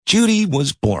Judy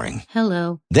was boring.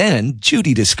 Hello. Then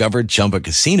Judy discovered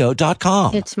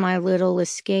ChumbaCasino.com. It's my little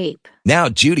escape. Now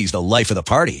Judy's the life of the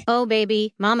party. Oh,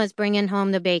 baby, mama's bringing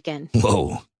home the bacon.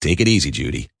 Whoa, take it easy,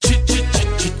 Judy.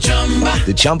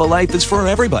 The Chumba life is for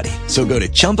everybody. So go to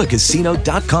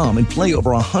ChumbaCasino.com and play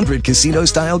over 100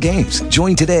 casino-style games.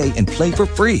 Join today and play for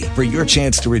free for your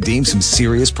chance to redeem some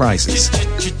serious prizes.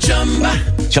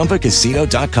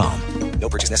 ChumbaCasino.com. No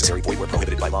purchase necessary. Void where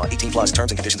prohibited by law. 18 plus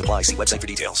terms and conditions apply. See website for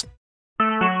details.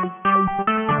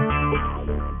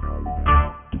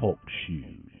 Talk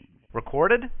shoes.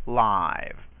 Recorded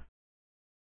live.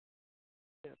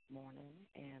 Good morning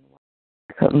and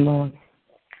good morning.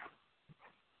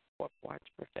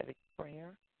 Watch-Prophetic prayer.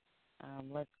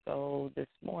 Let's go this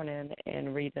morning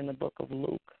and read in the book of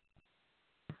Luke.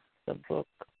 The book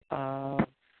of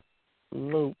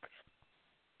Luke,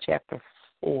 chapter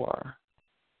 4.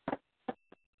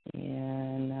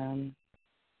 And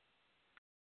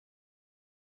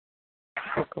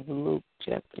book of Luke,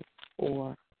 chapter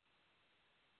 4.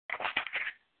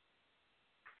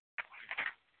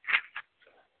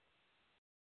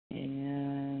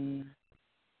 And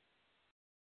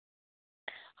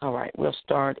all right, we'll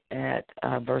start at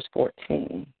verse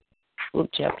 14. Luke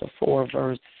chapter 4,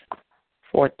 verse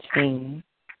 14.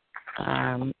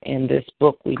 In this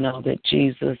book, we know that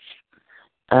Jesus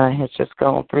has just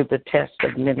gone through the test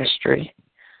of ministry.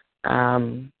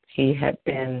 He had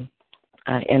been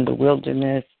in the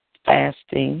wilderness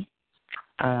fasting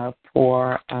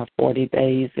for 40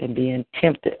 days and being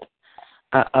tempted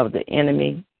of the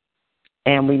enemy.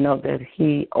 And we know that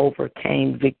he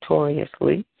overcame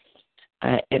victoriously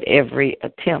at every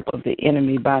attempt of the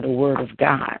enemy by the word of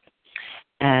God.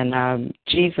 And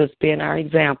Jesus being our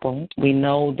example, we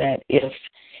know that if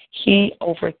he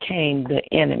overcame the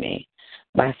enemy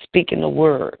by speaking the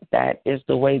word, that is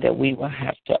the way that we will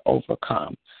have to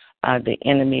overcome the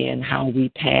enemy, and how we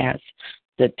pass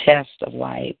the test of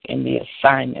life and the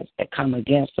assignments that come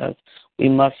against us. We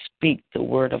must speak the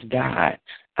word of God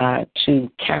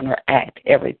to counteract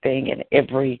everything and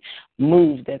every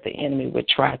move that the enemy would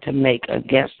try to make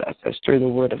against us. It's through the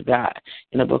word of God.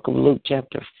 In the book of Luke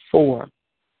chapter 4,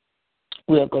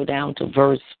 we'll go down to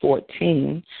verse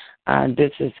 14.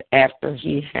 This is after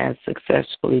he has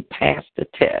successfully passed the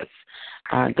test,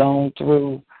 gone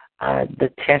through the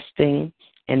testing,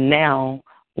 and now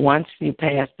once you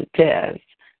pass the test,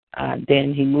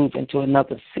 then he moved into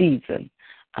another season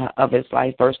of his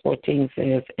life. Verse 14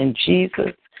 says, "And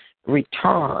Jesus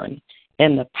returned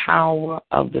in the power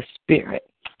of the Spirit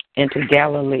into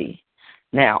Galilee."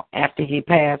 Now, after he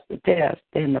passed the test,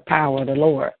 then the power of the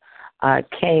Lord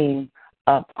came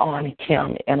up on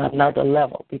him in another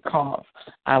level, because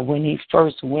when he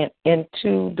first went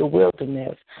into the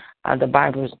wilderness, the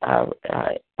Bible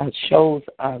shows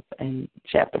us in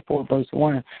chapter 4, verse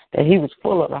 1, that he was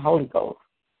full of the Holy Ghost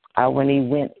when he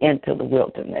went into the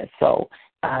wilderness. So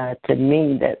to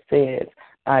me, that says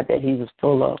that he was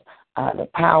full of the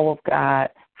power of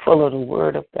God, full of the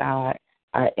word of God,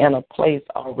 in a place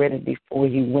already before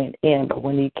he went in. But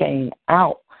when he came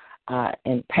out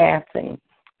in passing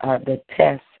the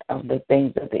test of the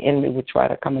things that the enemy would try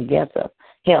to come against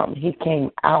him, he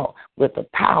came out with the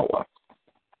power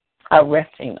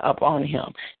resting upon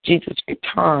him. Jesus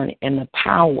returned in the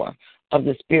power of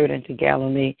the Spirit into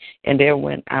Galilee, and there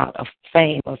went out a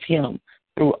fame of him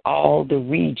through all the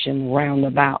region round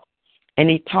about. And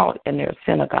he taught in their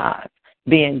synagogues,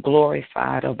 being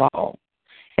glorified of all.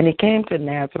 And he came to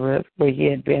Nazareth, where he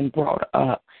had been brought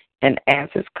up, and as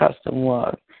his custom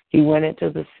was, he went into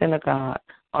the synagogue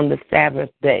on the Sabbath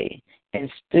day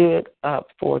and stood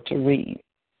up for to read.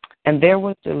 And there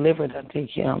was delivered unto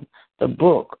him the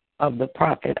book of the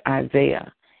prophet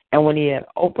Isaiah. And when he had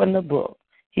opened the book,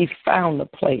 he found the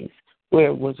place where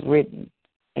it was written.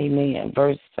 Amen.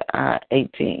 Verse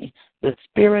 18. "The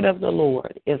Spirit of the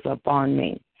Lord is upon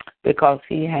me, because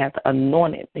he hath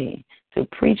anointed me to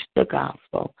preach the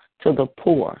gospel to the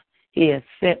poor. He has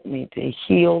sent me to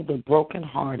heal the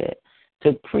brokenhearted,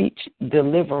 to preach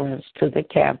deliverance to the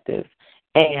captives,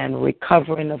 and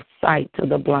recovering of sight to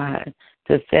the blind,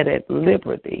 to set at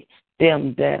liberty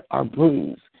them that are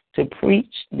bruised, to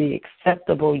preach the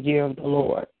acceptable year of the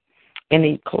Lord." And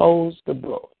he closed the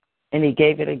book, and he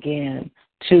gave it again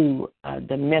to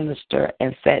the minister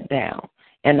and sat down.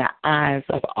 And the eyes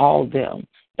of all them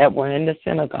that were in the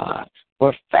synagogue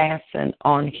were fastened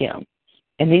on him.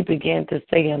 And he began to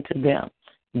say unto them,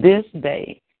 "This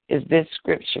day is this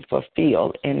scripture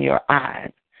fulfilled in your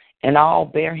eyes." And all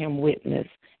bare him witness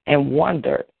and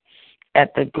wondered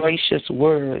at the gracious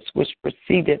words which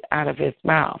proceeded out of his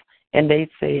mouth. And they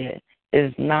said,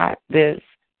 "Is not this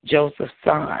Joseph's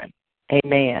son?"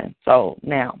 Amen. So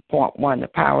now, point one, the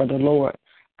power of the Lord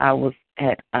was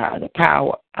at the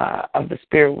power of the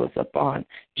Spirit was upon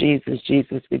Jesus.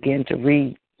 Jesus began to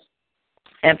read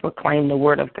and proclaim the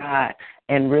word of God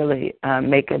and really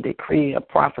make a decree, a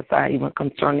prophesy even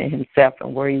concerning himself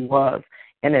and where he was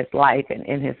in his life and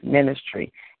in his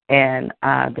ministry. And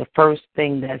the first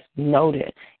thing that's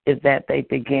noted is that they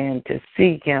began to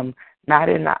see him not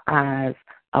in the eyes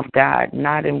of God,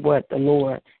 not in what the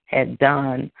Lord had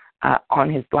done on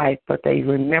his life, but they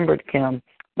remembered him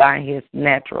by his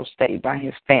natural state, by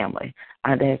his family.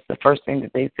 That's the first thing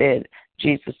that they said.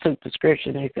 Jesus took the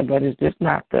scripture. They said, "But is this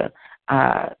not this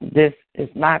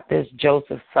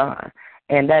Joseph's son?"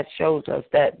 And that shows us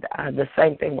that the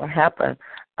same thing will happen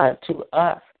to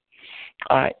us,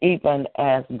 even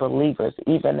as believers,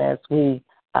 even as we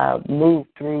move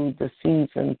through the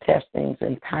season testings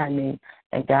and timing,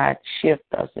 and God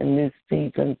shifts us in new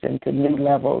seasons into new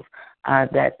levels.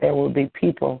 That there will be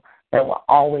people that will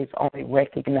always only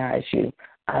recognize you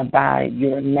by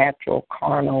your natural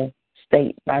carnal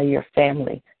state, by your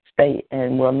family state,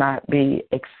 and will not be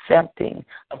accepting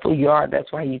of who you are.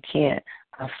 That's why you can't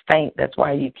faint. That's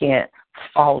why you can't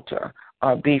falter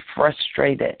or be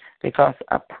frustrated, because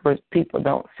people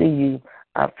don't see you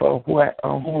for what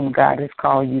or whom God has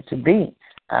called you to be.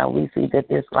 We see that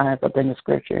this lines up in the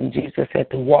scripture, and Jesus had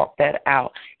to walk that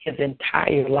out his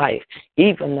entire life,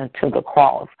 even until the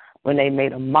cross, when they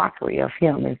made a mockery of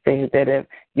him and said that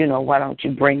why don't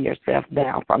you bring yourself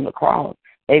down from the cross?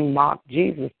 They mocked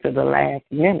Jesus to the last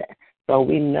minute. So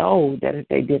we know that if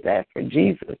they did that for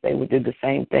Jesus, they would do the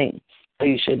same thing. So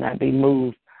you should not be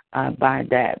moved by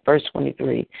that. Verse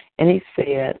 23, and he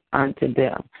said unto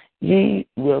them, ye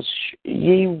will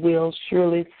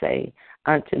surely say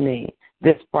unto me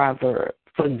this proverb,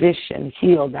 physician,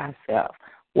 heal thyself.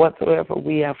 Whatsoever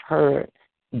we have heard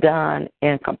done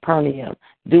in Capernaum,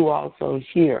 do also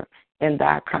here in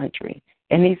thy country.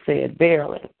 And he said,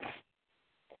 verily,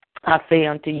 I say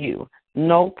unto you,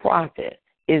 no prophet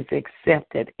is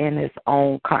accepted in his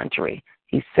own country.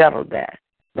 He settled that.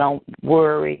 Don't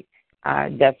worry.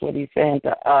 That's what he's saying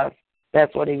to us.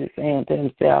 That's what he was saying to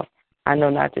himself. I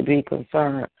know not to be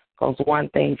concerned, because one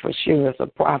thing for sure is a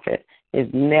prophet is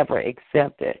never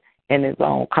accepted in his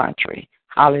own country.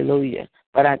 Hallelujah.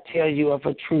 But I tell you of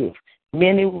a truth,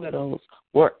 many widows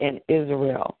were in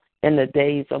Israel in the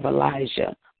days of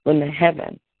Elijah, when the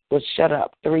heaven was shut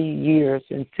up 3 years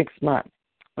and 6 months,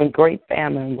 when great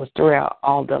famine was throughout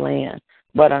all the land.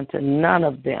 But unto none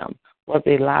of them was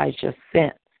Elijah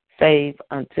sent, save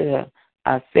unto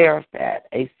Zarephath,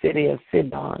 a city of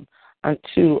Sidon,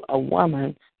 unto a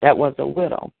woman that was a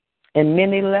widow. And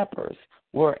many lepers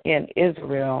were in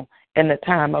Israel in the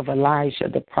time of Elijah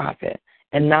the prophet,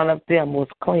 and none of them was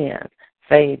cleansed,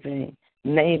 saving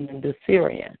Naaman the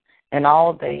Syrian. And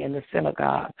all they in the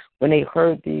synagogue, when they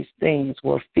heard these things,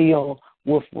 were filled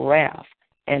with wrath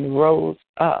and rose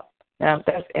up. Now,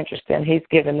 that's interesting. He's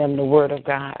given them the word of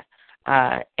God.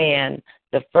 And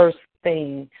the first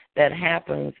thing that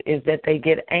happens is that they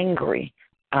get angry.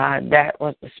 That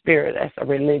was the spirit. That's a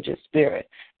religious spirit.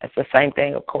 That's the same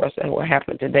thing, of course, that will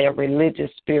happen today. A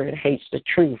religious spirit hates the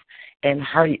truth and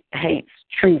hates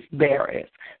truth bearers.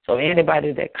 So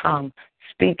anybody that comes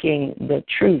speaking the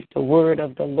truth, the word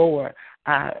of the Lord,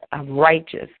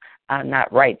 righteous,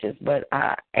 not righteous, but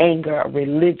anger, a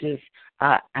religious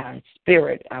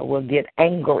spirit will get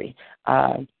angry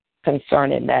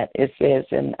concerning that. It says,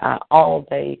 and all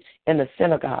they in the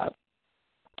synagogue,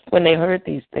 when they heard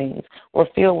these things, were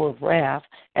filled with wrath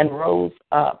and rose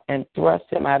up and thrust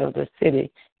him out of the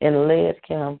city and led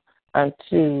him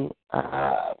unto,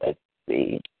 let's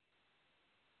see,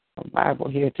 a Bible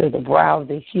here, to the brow of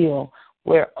the hill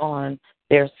whereon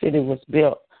their city was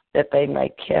built, that they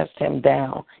might cast him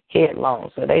down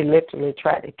headlong. So they literally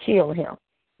tried to kill him.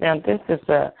 Now, this is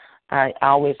I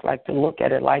always like to look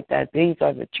at it like that. These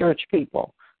are the church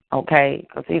people, okay,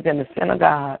 because he's in the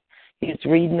synagogue. He's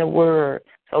reading the word.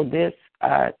 So this,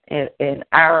 in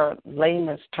our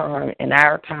layman's term, in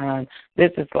our time,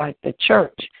 this is like the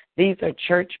church. These are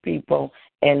church people,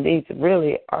 and these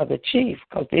really are the chief,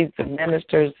 because these are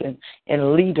ministers and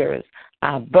leaders.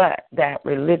 But that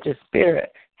religious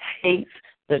spirit hates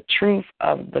the truth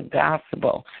of the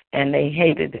gospel, and they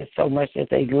hated it so much that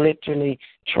they literally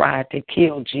tried to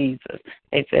kill Jesus.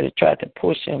 They said they tried to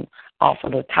push him off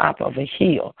of the top of a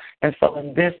hill. And so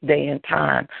in this day and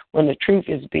time, when the truth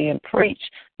is being preached,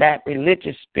 that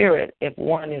religious spirit, if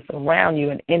one is around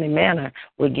you in any manner,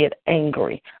 will get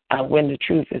angry when the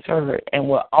truth is heard, and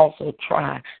will also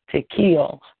try to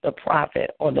kill the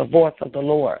prophet or the voice of the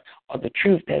Lord or the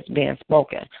truth that's being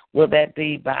spoken. Will that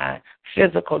be by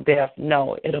physical death?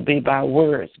 No, it'll be by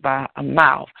words, by a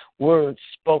mouth, words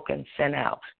spoken, sent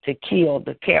out to kill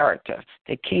the character,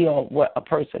 to kill what a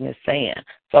person is saying.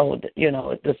 So,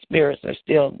 the spirits are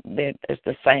still, it's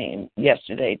the same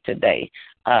yesterday, today.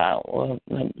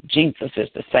 Jesus is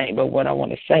the same, but what I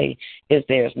want to say is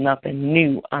there's nothing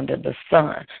new under the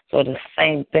sun. So the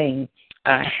same thing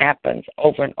happens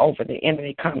over and over. The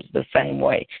enemy comes the same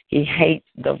way. He hates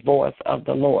the voice of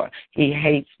the Lord. He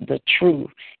hates the truth.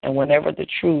 And whenever the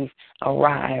truth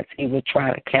arrives, he would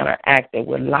try to counteract it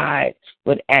with lies,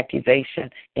 with accusation,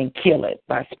 and kill it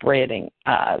by spreading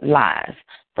lies.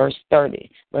 Verse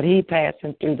 30, but he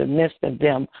passing through the midst of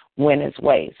them went his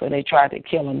way. So they tried to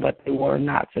kill him, but they were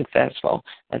not successful.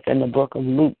 That's in the book of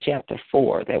Luke chapter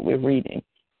 4 that we're reading.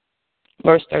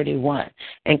 Verse 31,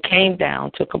 and came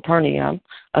down to Capernaum,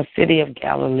 a city of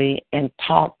Galilee, and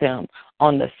taught them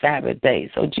on the Sabbath day.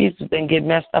 So Jesus didn't get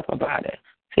messed up about it.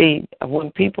 See,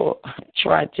 when people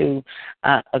try to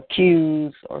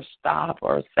accuse or stop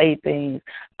or say things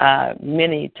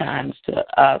many times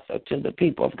to us or to the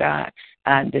people of God,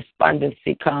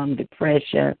 despondency comes,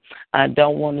 depression,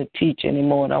 don't want to teach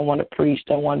anymore, don't want to preach,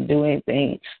 don't want to do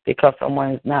anything because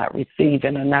someone is not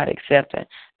receiving or not accepting.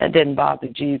 That didn't bother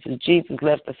Jesus. Jesus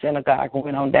left the synagogue and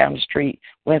went on down the street,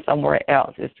 went somewhere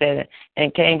else. It said,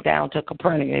 and came down to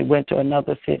Capernaum. He went to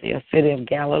another city, a city of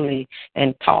Galilee,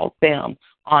 and taught them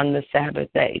on the Sabbath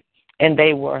day. And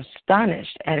they were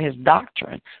astonished at his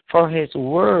doctrine, for his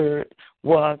word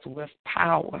was with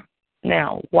power.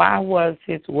 Now, why was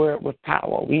his word with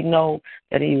power? We know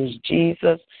that he was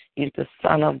Jesus. He's the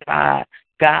Son of God,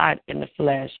 God in the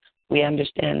flesh. We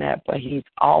understand that, but he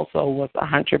also was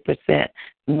 100%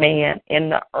 man in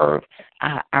the earth,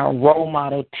 our role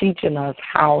model, teaching us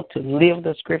how to live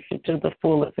the scripture to the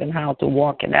fullest and how to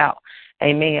walk it out.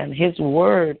 Amen. His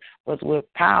word was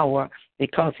with power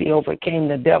because he overcame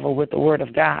the devil with the word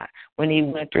of God when he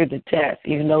went through the test.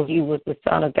 Even though he was the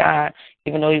Son of God,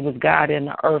 even though he was God in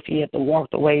the earth, he had to walk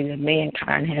the way that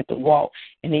mankind had to walk.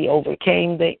 And he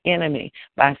overcame the enemy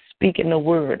by speaking the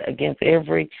word against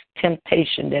every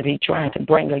temptation that he tried to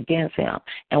bring against him.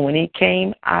 And when he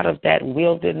came out of that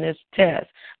wilderness test,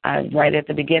 right at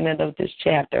the beginning of this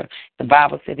chapter, the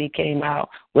Bible said he came out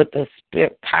with the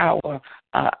spirit power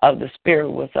of the Spirit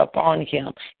was upon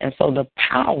him. And so the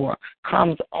power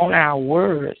comes on our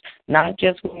words, not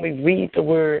just when we read the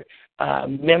word,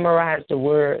 memorize the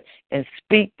word, and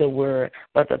speak the word,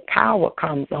 but the power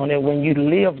comes on it when you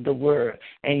live the word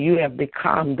and you have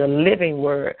become the living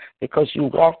word because you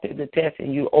walk through the test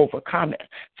and you overcome it.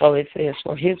 So it says,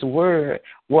 for his word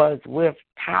was with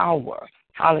power.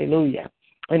 Hallelujah.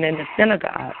 And in the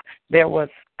synagogue, there was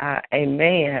a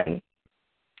man,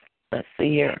 let's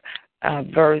see here,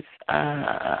 verse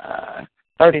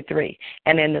 33.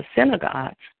 And in the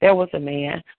synagogue, there was a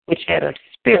man which had a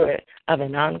spirit of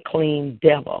an unclean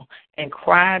devil and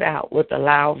cried out with a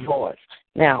loud voice.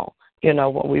 Now,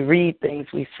 when we read things,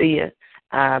 we see it,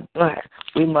 but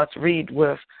we must read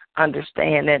with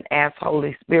understanding and ask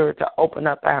Holy Spirit to open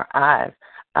up our eyes.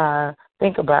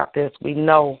 Think about this. We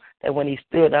know that when he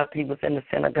stood up, he was in the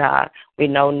synagogue. We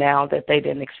know now that they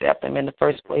didn't accept him in the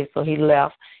first place, so he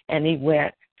left and he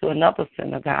went to another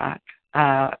synagogue.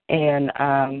 In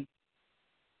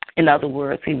other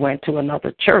words, he went to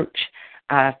another church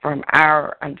from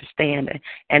our understanding.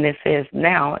 And it says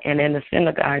now, and in the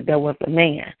synagogue, there was a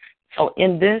man. So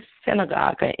in this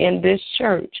synagogue, in this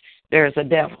church, there's a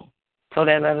devil. So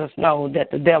that let us know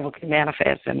that the devil can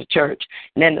manifest in the church.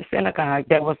 And in the synagogue,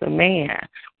 there was a man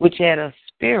which had a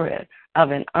spirit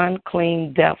of an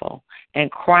unclean devil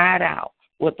and cried out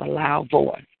with a loud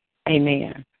voice.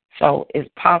 Amen. So it's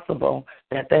possible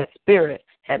that that spirit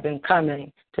had been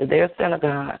coming to their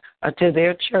synagogue or to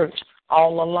their church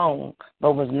all along,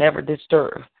 but was never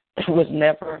disturbed. It was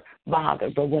never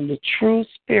bothered. But when the true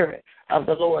spirit of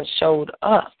the Lord showed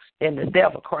up, then the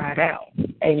devil cried out.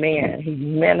 Amen.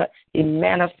 He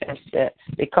manifested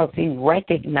because he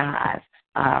recognized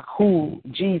who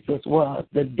Jesus was.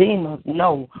 The demons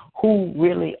know who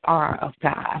really are of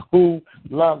God, who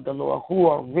love the Lord, who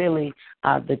are really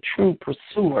the true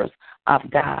pursuers of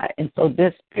God. And so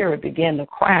this spirit began to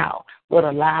cry out with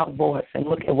a loud voice. And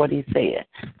look at what he said,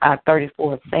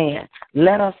 34, saying,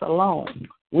 let us alone.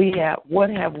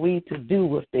 What have we to do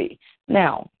with thee?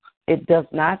 Now, it does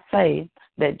not say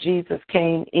that Jesus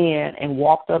came in and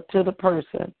walked up to the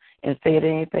person and said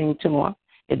anything to him.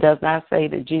 It does not say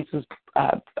that Jesus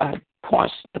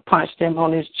punched him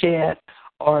on his chest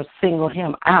or singled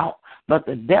him out, but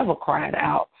the devil cried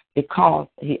out because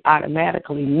he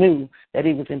automatically knew that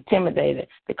he was intimidated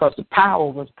because the power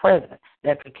was present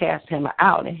that could cast him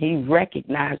out, and he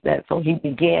recognized that, so he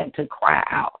began to cry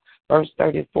out. Verse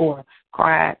 34,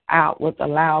 cried out with a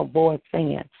loud voice,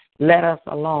 saying, let us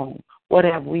alone. What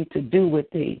have we to do with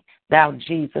thee, thou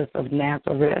Jesus of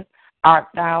Nazareth? Art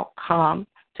thou come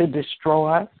to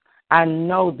destroy us? I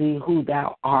know thee who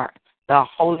thou art, the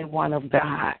Holy One of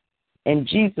God. And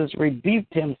Jesus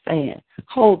rebuked him, saying,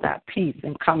 hold thy peace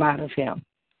and come out of him.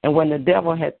 And when the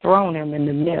devil had thrown him in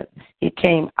the midst, he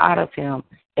came out of him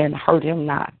and hurt him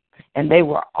not. And they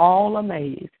were all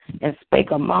amazed and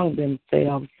spake among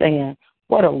themselves, saying,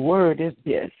 what a word is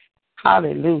this?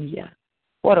 Hallelujah.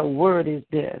 What a word is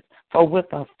this? For with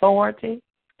authority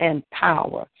and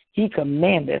power he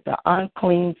commanded the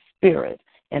unclean spirit,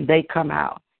 and they come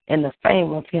out. And the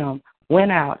fame of him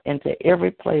went out into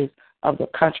every place of the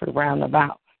country round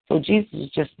about. So Jesus is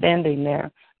just standing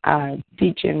there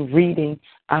teaching, reading,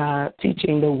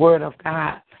 teaching the word of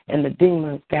God, and the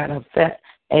demons got upset.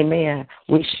 Amen.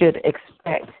 We should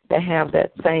expect to have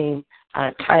that same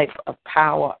type of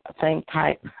power, same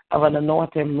type of an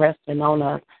anointing resting on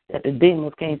us, that the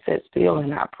demons can't sit still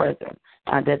in our presence,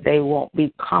 that they won't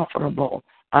be comfortable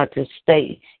to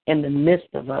stay in the midst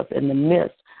of us, in the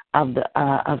midst of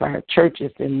our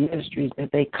churches and ministries, that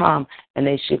they come and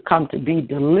they should come to be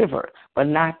delivered, but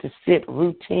not to sit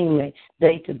routinely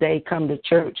day to day, come to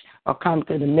church or come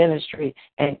to the ministry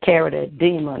and carry that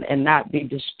demon and not be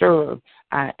disturbed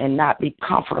and not be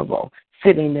comfortable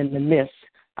sitting in the midst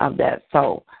of that.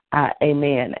 So,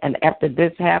 amen. And after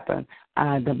this happened,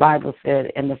 the Bible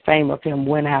said, and the fame of him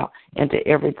went out into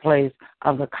every place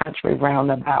of the country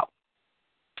round about.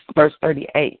 Verse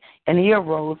 38, and he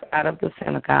arose out of the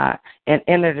synagogue and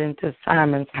entered into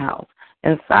Simon's house.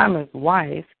 And Simon's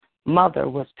wife, mother,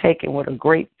 was taken with a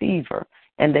great fever,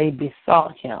 and they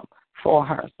besought him for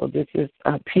her. So this is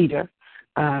Peter's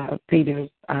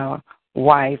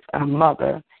wife,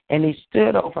 mother, and he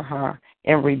stood over her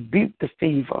and rebuked the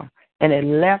fever, and it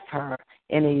left her,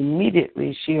 and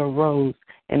immediately she arose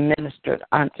and ministered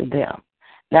unto them.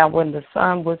 Now when the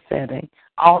sun was setting,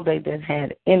 all they that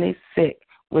had any sick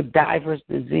with divers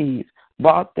disease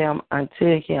brought them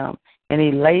unto him, and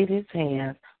he laid his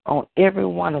hands on every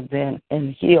one of them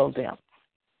and healed them.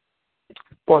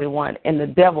 41, and the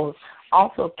devils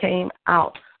also came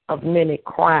out of many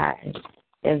crying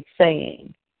and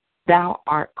saying, thou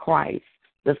art Christ,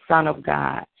 the Son of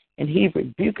God. And he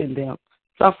rebuking them,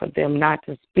 suffered them not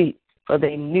to speak, for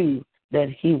they knew that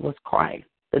he was Christ.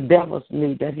 The devils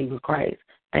knew that he was Christ.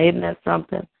 Now, isn't that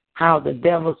something? How the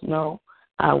devils know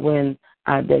when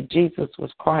that Jesus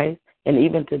was Christ, and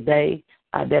even today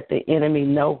that the enemy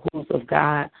know who's of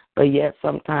God, but yet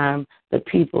sometimes the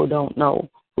people don't know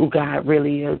who God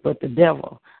really is, but the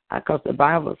devil, because the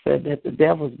Bible said that the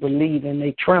devils believe and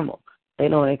they tremble. They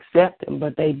don't accept him,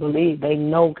 but they believe. They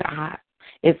know God.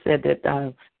 It said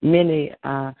that many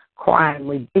crying,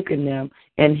 rebuking them,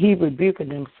 and he rebuking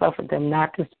them, suffered them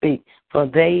not to speak, for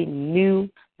they knew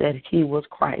that he was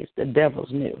Christ. The devils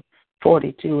knew.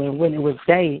 42, and when it was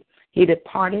day, he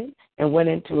departed and went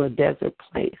into a desert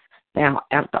place. Now,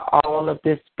 after all of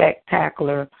this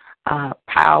spectacular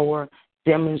power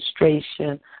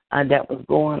demonstration that was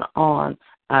going on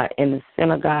in the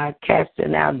synagogue,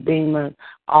 casting out demons,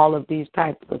 all of these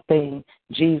types of things,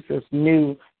 Jesus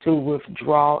knew to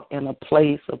withdraw in a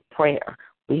place of prayer.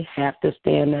 We have to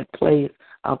stay in that place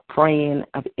of praying,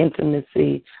 of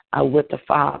intimacy with the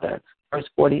Father. Verse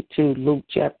 42, Luke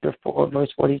chapter 4,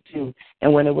 verse 42.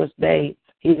 And when it was day,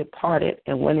 he departed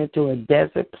and went into a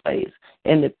desert place,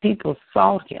 and the people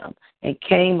sought him and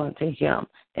came unto him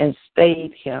and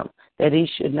stayed him, that he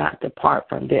should not depart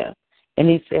from them. And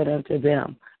he said unto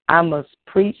them, I must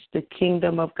preach the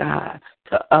kingdom of God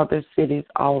to other cities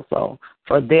also,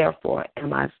 for therefore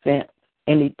am I sent.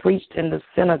 And he preached in the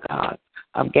synagogue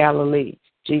of Galilee.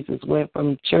 Jesus went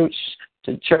from church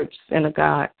to church,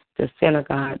 synagogue to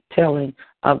synagogue, telling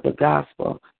of the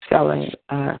gospel, telling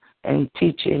and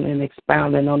teaching and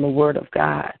expounding on the word of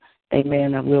God.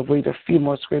 Amen. And we'll read a few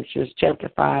more scriptures,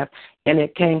 chapter 5. And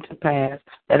it came to pass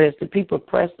that as the people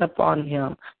pressed upon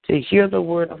him to hear the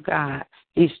word of God,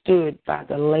 he stood by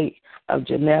the lake of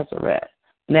Gennesaret.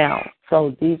 Now,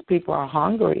 so these people are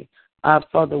hungry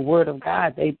for the word of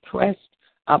God. They pressed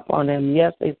upon him.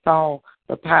 Yes, they saw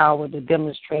the power, the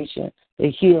demonstration,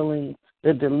 the healing,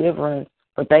 the deliverance,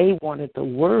 but they wanted the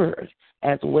word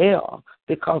as well,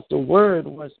 because the word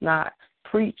was not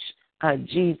preached by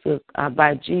Jesus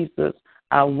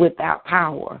without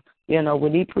power.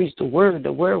 When he preached the word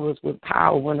was with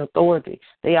power and authority.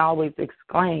 They always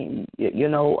exclaim,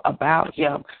 about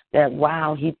him that,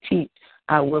 wow, he teach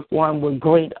with one with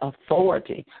great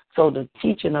authority. So the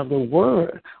teaching of the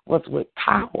word was with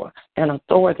power and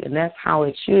authority, and that's how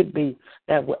it should be,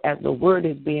 that as the word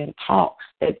is being taught,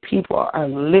 that people are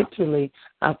literally,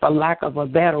 for lack of a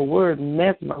better word,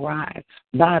 mesmerized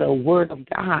by the word of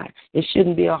God. It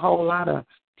shouldn't be a whole lot of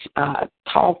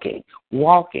talking,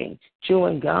 walking,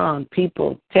 chewing gum,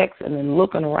 people texting and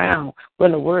looking around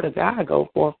when the word of God goes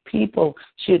forth. People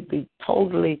should be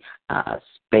totally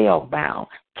spellbound,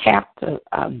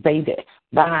 captivated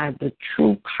by the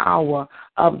true power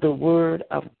of the word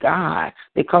of God,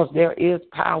 because there is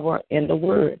power in the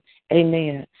word.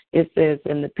 Amen. It says,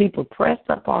 and the people pressed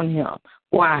upon him.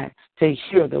 Why? To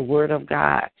hear the word of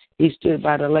God. He stood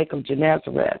by the lake of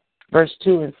Gennesaret. Verse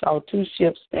 2, and saw two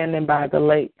ships standing by the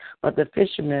lake, but the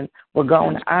fishermen were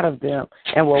gone out of them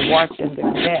and were washing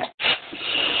their nets.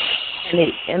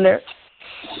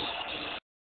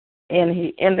 And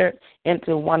he entered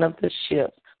into one of the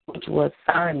ships, which was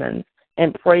Simon's,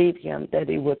 and prayed him that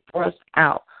he would thrust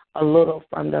out a little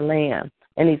from the land.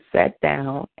 And he sat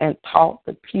down and taught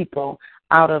the people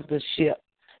out of the ship.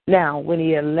 Now, when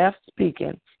he had left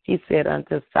speaking, he said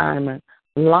unto Simon,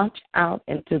 launch out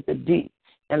into the deep,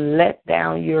 and let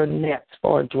down your nets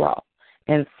for a draught.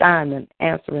 And Simon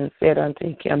answering said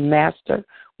unto him, Master,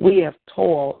 we have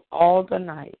toiled all the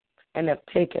night and have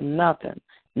taken nothing.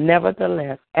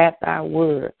 Nevertheless, at thy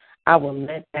word, I will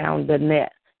let down the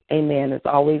net. Amen. It's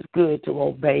always good to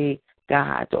obey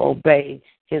God, to obey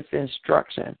his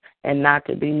instruction, and not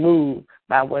to be moved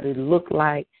by what it looked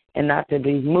like, and not to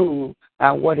be moved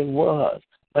by what it was,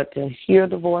 but to hear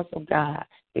the voice of God,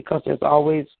 because there's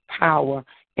always power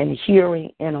in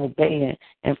hearing and obeying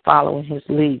and following his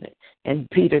leading. And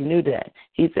Peter knew that.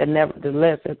 He said,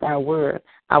 nevertheless, at thy word,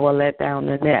 I will let down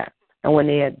the net. And when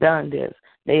they had done this,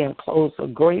 they enclosed a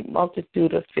great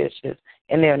multitude of fishes,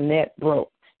 and their net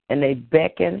broke. And they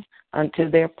beckoned unto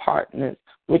their partners,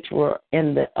 which were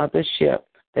in the other ship,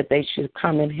 that they should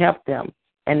come and help them.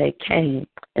 And they came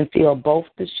and filled both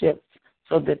the ships,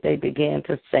 so that they began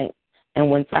to sink. And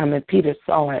when Simon Peter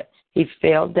saw it, he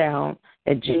fell down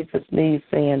at Jesus' knees,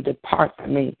 saying, depart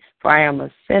from me, for I am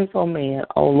a sinful man,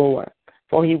 O Lord.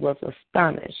 For he was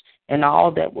astonished, and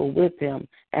all that were with him,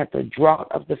 at the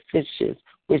draught of the fishes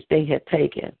which they had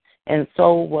taken. And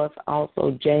so was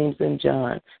also James and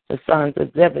John, the sons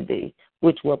of Zebedee,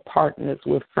 which were partners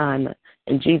with Simon.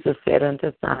 And Jesus said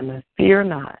unto Simon, fear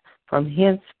not, from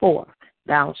henceforth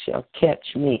thou shalt catch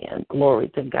men. Glory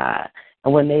to God.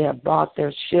 And when they had brought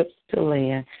their ships to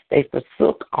land, they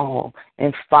forsook all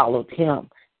and followed him.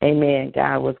 Amen.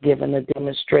 God was given a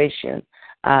demonstration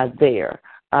there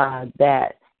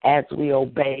that as we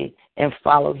obey and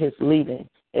follow his leading,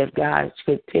 if God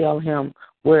could tell him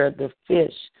where the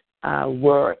fish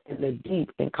were in the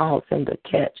deep and cause him to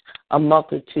catch a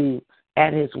multitude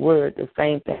at his word, the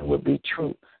same thing would be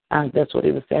true. That's what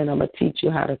he was saying. I'm going to teach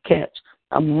you how to catch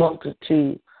a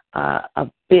multitude of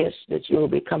fish, that you will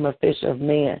become a fish of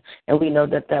men. And we know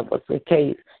that that was the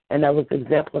case, and that was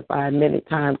exemplified many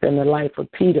times in the life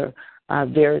of Peter.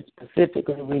 Very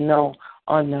specifically, we know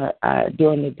on the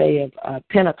during the day of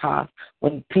Pentecost,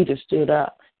 when Peter stood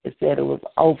up, it said it was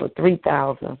over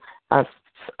 3,000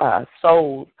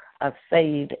 souls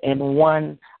saved in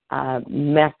one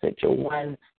message or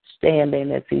one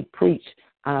standing as he preached.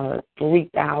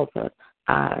 3,000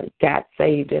 got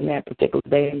saved in that particular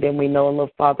day. And then we know a little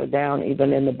farther down,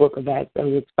 even in the book of Acts, there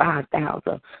was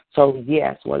 5,000. So,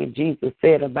 yes, what Jesus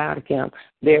said about him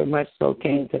very much so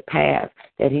came to pass,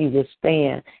 that he would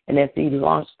stand. And as he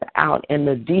launched out in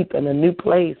the deep, in a new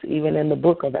place, even in the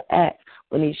book of Acts,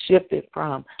 when he shifted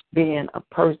from being a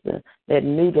person that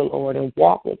knew the Lord and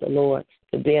walked with the Lord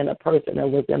to being a person that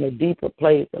was in a deeper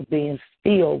place of being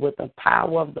filled with the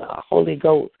power of the Holy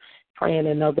Ghost, praying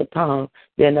in other tongues,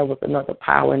 then there was another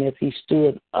power. And as he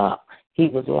stood up, he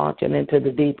was launching into the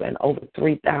deep, and over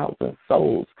 3,000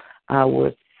 souls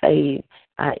were saved,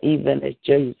 even as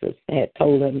Jesus had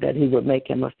told him that he would make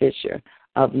him a fisher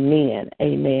of men.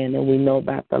 Amen. And we know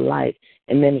about the life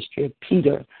and ministry of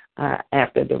Peter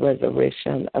after the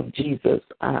resurrection of Jesus.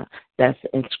 That's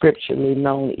scripturally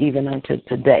known even unto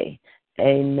today.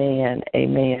 Amen.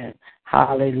 Amen.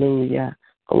 Hallelujah.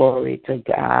 Glory to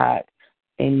God.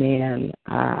 Amen.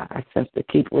 I sense to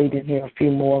keep reading here a few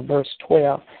more. Verse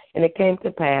 12. And it came to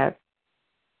pass,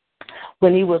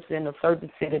 when he was in a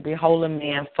certain city, behold, a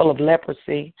man full of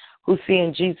leprosy, who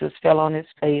seeing Jesus fell on his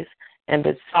face and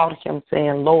besought him,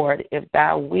 saying, Lord, if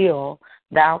thou wilt,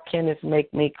 thou canst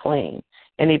make me clean.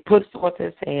 And he put forth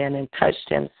his hand and touched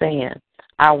him, saying,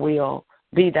 I will,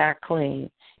 be thou clean.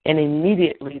 And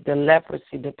immediately the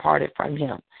leprosy departed from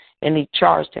him. And he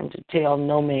charged him to tell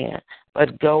no man,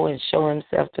 but go and show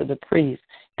himself to the priest,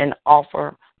 and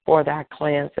offer for thy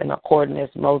cleansing according as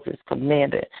Moses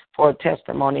commanded, for a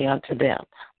testimony unto them.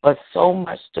 But so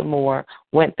much the more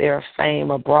went their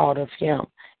fame abroad of him,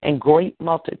 and great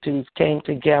multitudes came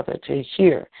together to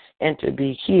hear and to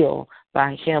be healed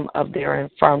by him of their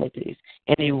infirmities.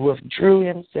 And he withdrew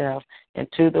himself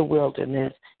into the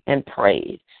wilderness and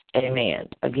prayed. Amen.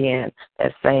 Again,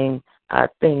 that same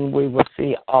thing we will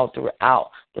see all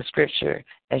throughout the scripture,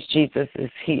 as Jesus is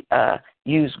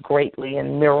used greatly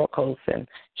in miracles and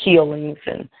healings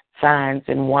and signs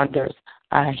and wonders.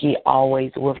 He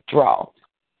always withdraws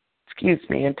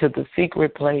into the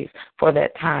secret place for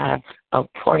that time of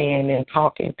praying and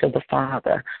talking to the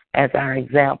Father. As our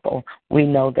example, we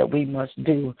know that we must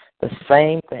do the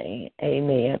same thing,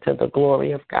 amen, to the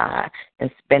glory of God,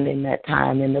 and spending that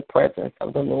time in the presence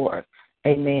of the Lord.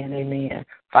 Amen, amen.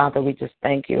 Father, we just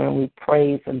thank you and we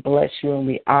praise and bless you and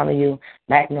we honor you,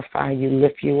 magnify you,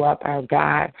 lift you up, our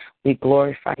God. We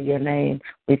glorify your name.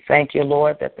 We thank you,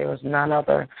 Lord, that there is none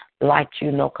other like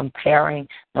you, no comparing,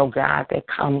 no God that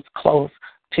comes close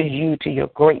to you, to your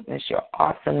greatness, your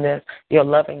awesomeness, your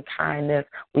loving kindness.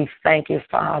 We thank you,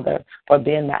 Father, for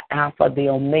being the Alpha, the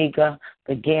Omega,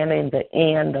 the beginning, the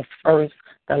end, the first,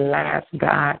 the last,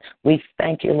 God. We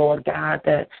thank you, Lord God,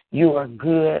 that you are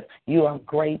good, you are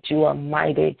great, you are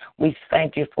mighty. We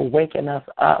thank you for waking us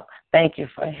up. Thank you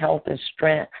for health and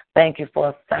strength. Thank you for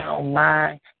a sound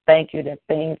mind. Thank you that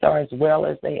things are as well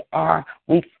as they are.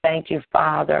 We thank you,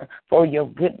 Father, for your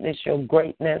goodness, your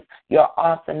greatness, your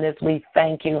awesomeness. We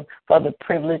thank you for the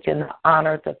privilege and the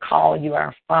honor to call you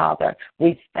our Father.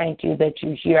 We thank you that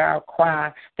you hear our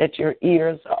cry, that your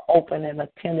ears are open and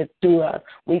attentive to us.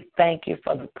 We thank you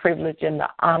for the privilege and the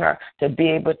honor to be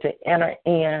able to enter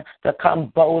in, to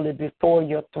come boldly before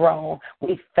your throne.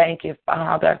 We thank you,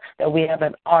 Father, that we have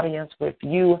an audience with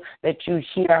you, that you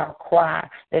hear our cry,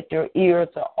 that your ears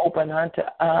are open unto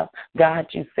us. God,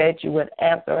 you said you would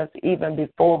answer us even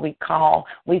before we call.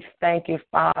 We thank you,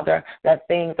 Father, that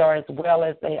things are as well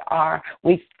as they are.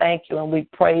 We thank you and we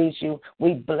praise you.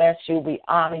 We bless you. We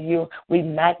honor you. We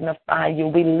magnify you.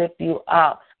 We lift you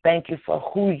up. Thank you for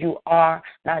who you are,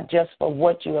 not just for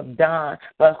what you have done,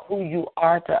 but who you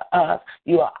are to us.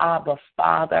 You are Abba,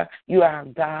 Father. You are our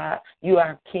God. You are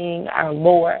our King, our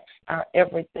Lord, our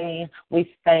everything.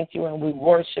 We thank you and we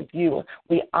worship you.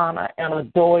 We honor and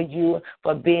adore you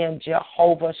for being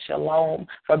Jehovah Shalom,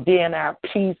 for being our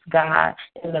peace, God,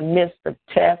 in the midst of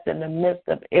tests, in the midst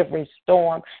of every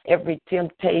storm, every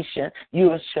temptation.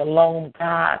 You are Shalom,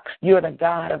 God. You're the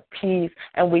God of peace,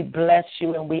 and we bless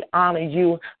you and we honor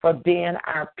you for being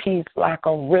our peace like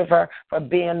a river, for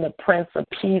being the Prince of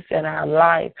Peace in our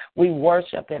life. We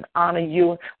worship and honor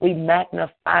you. We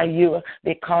magnify you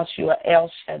because you are El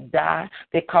Shaddai,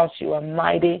 because you are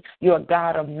mighty. You are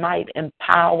God of might and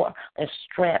power and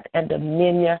strength and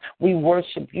dominion. We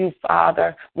worship you,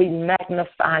 Father. We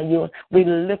magnify you. We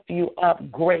lift you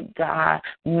up, great God,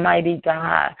 mighty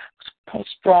God,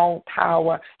 strong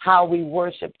power, how we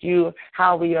worship you,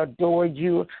 how we adore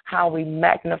you, how we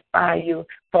magnify you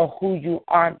for who you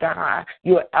are, God.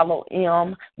 You are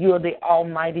Elohim. You are the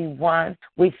Almighty One.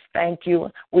 We thank you.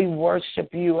 We worship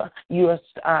you. You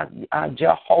are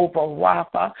Jehovah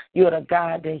Rapha. You are the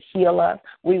God that heals us.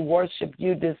 We worship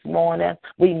you this morning.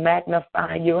 We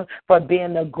magnify you for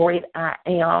being the great I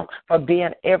am, for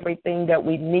being everything that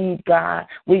we need, God.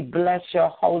 We bless your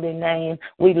holy name.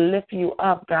 We lift you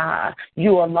up, God.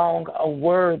 You alone are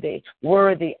worthy.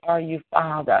 Worthy are you,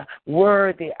 Father.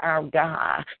 Worthy our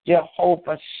God.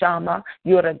 Jehovah Shammah,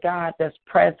 you're the God that's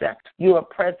present. You are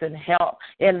present help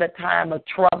in the time of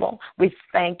trouble. We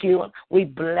thank you. We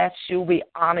bless you. We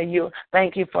honor you.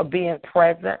 Thank you for being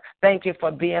present. Thank you for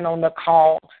being on the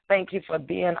call. Thank you for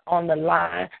being on the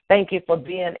line. Thank you for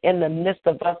being in the midst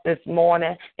of us this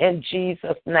morning. In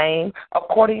Jesus' name,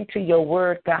 according to your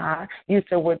word, God, you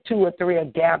said where two or three are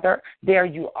gathered, there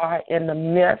you are in the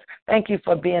midst. Thank you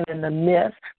for being in the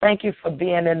midst. Thank you for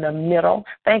being in the middle.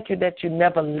 Thank you that you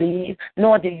never leave,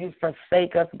 nor do you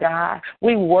forsake us, God.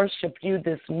 We worship you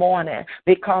this morning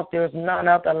because there's none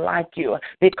other like you,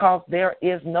 because there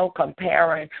is no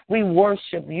comparing. We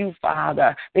worship you,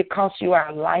 Father, because you are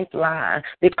our lifeline,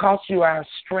 because you are our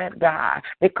strength, God,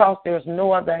 because there's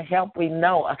no other help we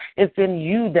know. It's in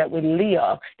you that we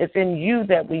live. It's in you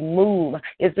that we move.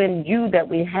 It's in you that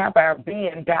we have our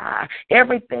being, God.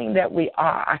 Everything that we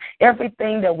are,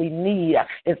 everything that we need,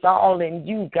 it's all in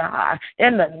you, God,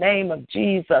 in the name of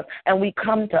Jesus. And we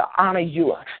come to honor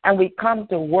you, and we come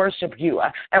to worship you,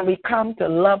 and we come to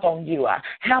love on you.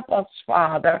 Help us,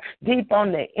 Father, deep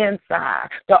on the inside,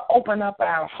 to open up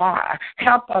our heart.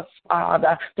 Help us,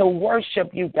 Father, to worship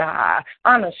you, God,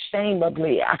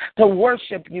 unashamedly, to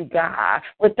worship you, God,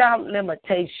 without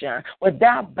limitation,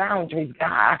 without boundaries,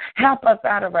 God. Help us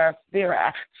out of our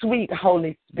spirit, sweet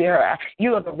Holy Spirit.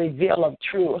 You are the revealer of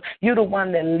truth. You're the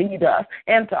one that leads us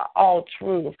into all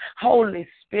truth. Holy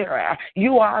Spirit,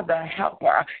 you are the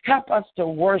helper. Help us to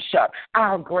worship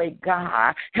our great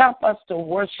God. Help us to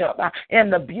worship in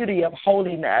the beauty of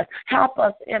holiness. Help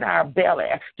us in our belly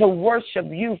to worship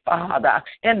you, Father,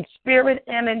 in spirit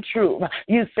and in truth.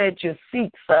 You said you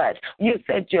seek such. You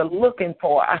said you're looking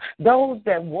for those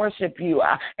that worship you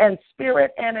in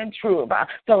spirit and in truth.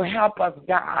 So help us,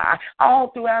 God,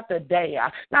 all throughout the day,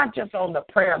 not just on the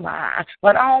prayer line,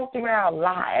 but all through our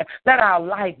life. Let our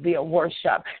life be a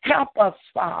worship. Help us,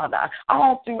 Father,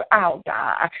 all throughout,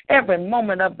 God, every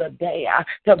moment of the day,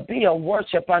 to be a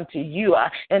worship unto you.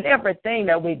 And everything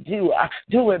that we do,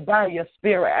 do it by your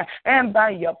spirit and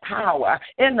by your power.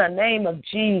 In the name of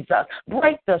Jesus,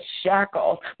 break the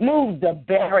shackles, move the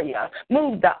barrier,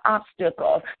 move the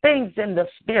obstacles, things in the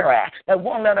spirit that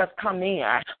won't let us come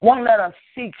in, won't let us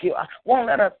seek you, won't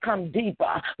let us come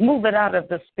deeper. Move it out of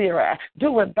the spirit.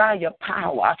 Do it by your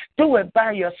power. Do it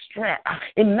by your strength.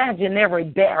 Imaginary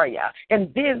barrier,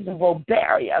 invisible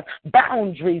barriers,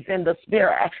 boundaries in the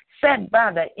spirit set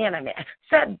by the enemy,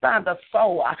 set by the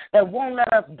soul that won't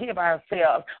let us give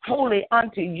ourselves wholly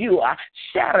unto you.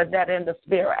 Shatter that in the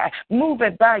spirit. Move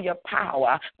it by your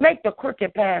power. Make the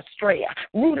crooked path straight.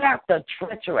 Root out the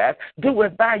treacherous. Do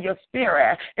it by your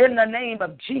spirit in the name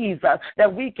of Jesus,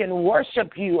 that we can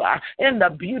worship you in the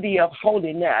beauty of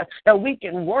holiness, that we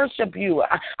can worship you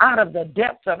out of the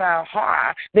depths of our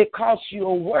heart, because you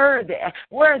are worthy.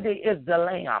 Worthy is the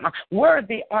Lamb.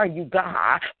 Worthy are you,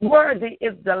 God. Worthy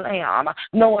is the Lamb.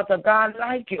 No other God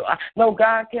like you. No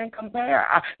God can compare.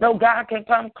 No God can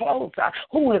come close.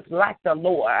 Who is like the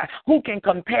Lord? Who can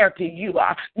compare to you?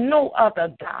 No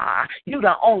other God. You're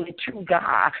the only true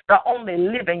God, the only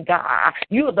living God.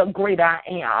 You're the great I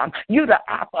am. You're the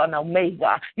Alpha and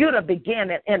Omega. You're the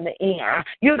beginning and the end.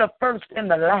 You're the first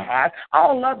and the last.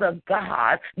 All other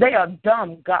gods, they are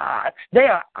dumb gods. They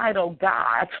are idol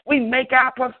gods. We make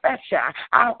our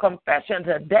confession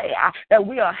today, that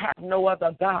we'll have no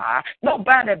other God,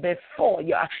 nobody before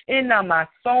you.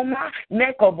 Inamasoma,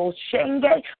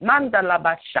 Nekoboshenge,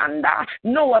 Mandalabashanda,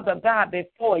 no other God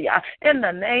before you. In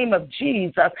the name of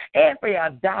Jesus, every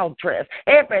adulteress,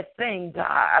 everything,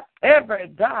 God, every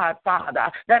God,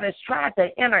 Father, that has tried to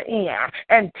enter in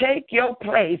and take your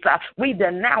place, we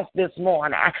denounce this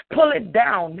morning. Pull it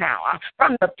down now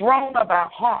from the throne of our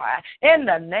heart. In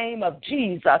the name of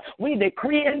Jesus, we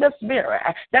decree in the spirit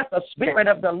that the Spirit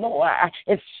of the Lord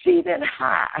is seated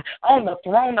high on the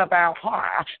throne of our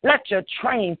heart. Let your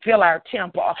train fill our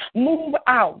temple. Move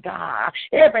out, God.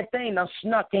 Everything that's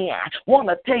snuck in, want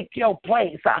to take your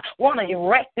place, want to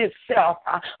erect itself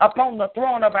upon the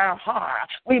throne of our heart.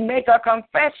 We make a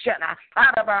confession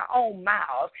out of our own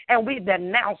mouths, and we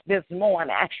denounce this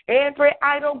morning every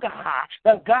idol God,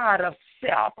 the God of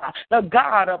self, the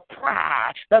God of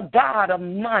pride, the God of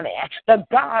money, the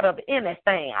God of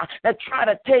anything that try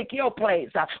to take your place.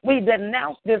 We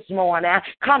denounce this morning.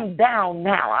 Come down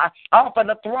now off of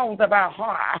the thrones of our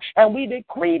heart, and we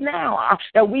decree now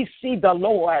that we see the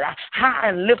Lord high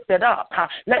and lifted up.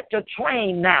 Let your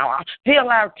train now fill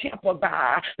our temple,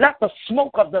 God. Let the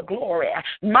smoke of the glory,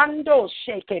 Mando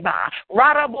Shekeba,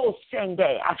 Radabo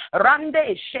Senge,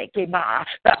 Rande Shekeba,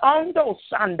 the Ondo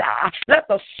Sanda, let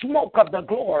the smoke of the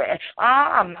glory,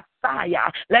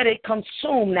 Messiah, let it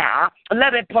consume now.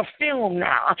 Let it perfume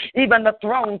now, even the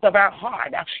thrones of our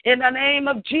heart. In the name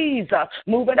of Jesus,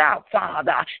 move it out,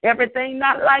 Father. Everything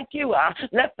not like you,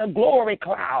 let the glory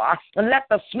cloud, let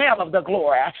the smell of the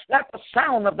glory, let the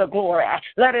sound of the glory,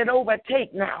 let it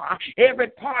overtake now every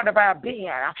part of our being.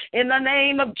 In the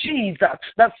name of Jesus,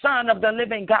 the Son of the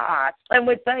living God. And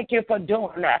we thank you for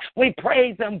doing that. We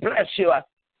praise and bless you.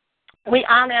 We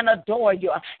honor and adore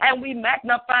you, and we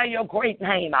magnify your great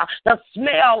name. The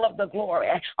smell of the glory,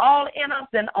 all in us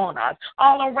and on us,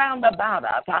 all around about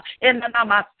us. In the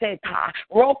namaseta,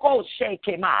 roko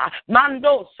shekima,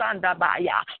 mando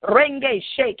sandabaya, renge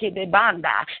sheki de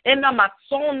banda, in the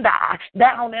masonda,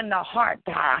 down in the heart,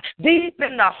 deep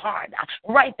in the heart,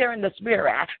 right there in the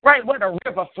spirit, right where the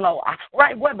river flow,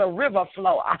 right where the river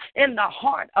flow, in the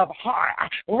heart of heart,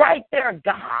 right there,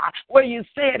 God, where you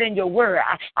said in your word,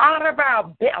 honor of our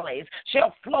bellies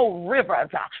shall flow rivers,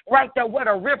 right there where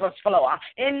the rivers flow.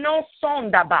 In no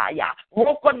sondabaya,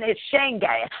 rokone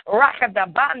shenge,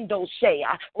 rakadabando shea,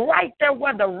 right there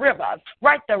where the rivers,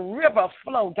 right the river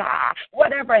flow, God.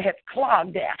 Whatever has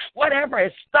clogged there, whatever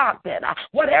is stopped it,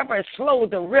 whatever has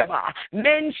slowed the river,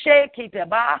 men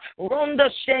shekiteba, ronda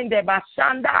shende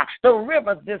basanda, the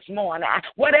rivers this morning,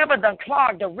 whatever done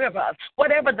clogged the rivers,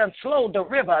 whatever done slowed the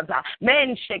rivers,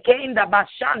 men shekenda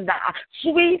bashanda,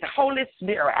 sweet Holy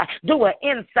Spirit, do an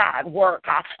inside work,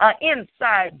 an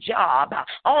inside job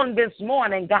on this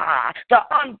morning, God, to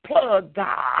unplug,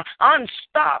 God,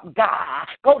 unstop, God,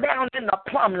 go down in the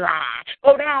plumb line,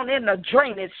 go down in the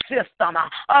drainage system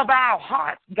of our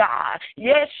hearts, God.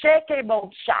 Yes,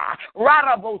 shekebosha,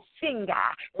 rarabosinga,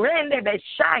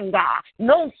 rendebeshanga,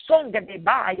 no songa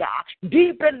debaya,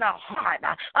 deep in the heart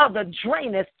of the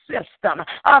drainage system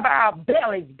of our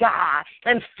bellies, God,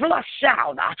 and flush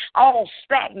out all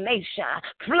stagnation,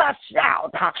 flush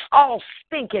out all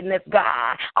stinkiness,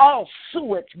 God, all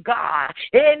sewage, God.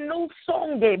 Enu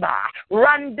songeba,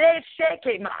 rande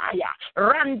shekemaya,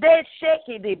 rande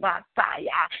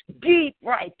shekidebasaya, deep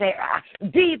right there,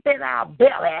 deep in our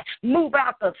belly, move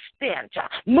out the stench,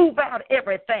 move out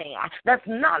everything that's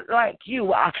not like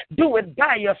you. Do it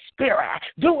by your spirit,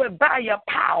 do it by your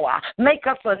power. Make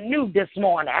us anew this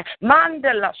morning.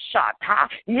 Mandela shata,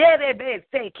 yerebe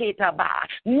sekitaba,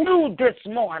 new this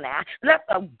morning. Let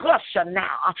the gusher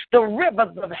now, the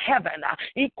rivers of heaven,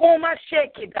 ikoma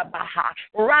shekitabaha,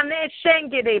 rane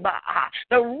shengidebaha,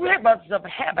 the rivers of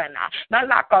heaven,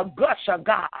 like a gusher,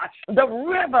 God, the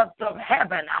rivers of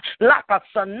heaven, like a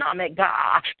tsunami,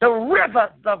 God, the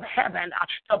rivers of heaven,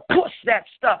 to push that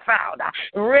stuff out.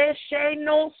 Reshe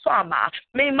no sama,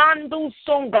 mimandu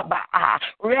songaba,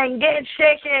 renge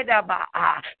shekedaba,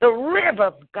 the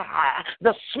rivers, God,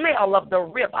 the smell of the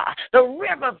river, the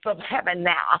rivers of heaven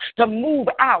now, to move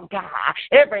out, God,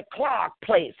 every clogged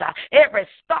place, every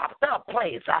stopped up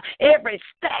place, every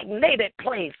stagnated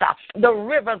place, the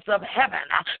rivers of heaven,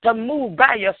 to move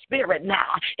by your spirit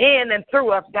now, in and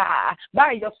through us, God,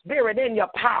 by your spirit in your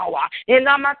power. In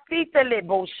Amasita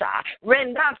Lebosha,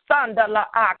 Renda Sanda La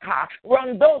Aka,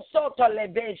 Rondo Soto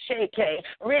Lebe Sheke,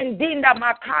 Rendinda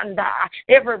Makanda,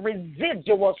 every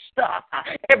residual stuff,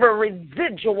 every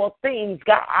residual things,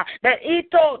 God, that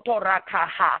Ito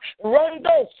Torakaha,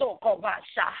 Rondo Soko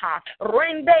Bashaha,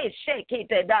 Rende Sheki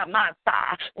de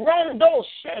Damasa, Rondo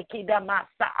Sheki de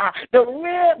Masa, the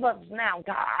rivers now,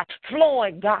 God,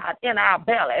 flowing, God, in our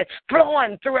bellies,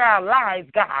 flowing through our lives,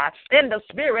 God, in the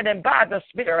spirit and by the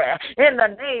spirit, in the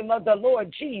name of the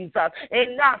Lord Jesus.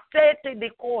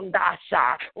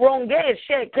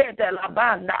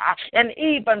 And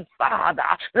even, Father,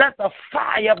 let the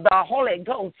fire of the Holy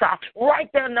Ghost right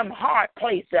there in them hard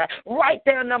places, right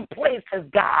there in them places,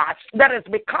 God, that has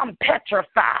become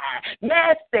petrified.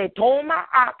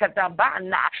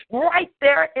 Right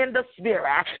there in the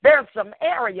spirit, there's some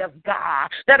areas, God,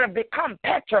 that have become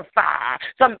petrified,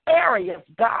 some areas,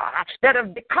 God, that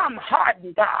have become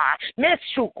hardened, God.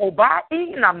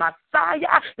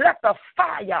 Messiah, let the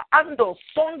fire ando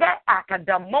songa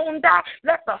akadamonda,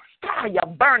 let the fire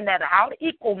burn that out.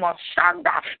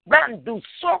 Ikomoshanda bandu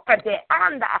soka de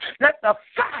anda, let the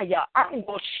fire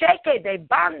ando shake de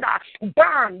banda,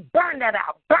 burn that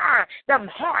out, burn them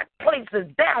hard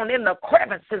places down in the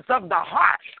crevices of the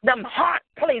heart, them hard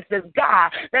places,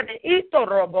 God, that the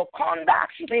itorobokonda,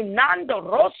 inando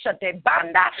rosa de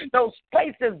banda, those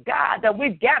places, God, that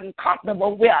we've gotten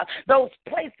comfortable with, those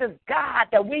places, God,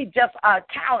 that we just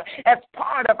count as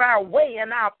part of our way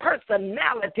and our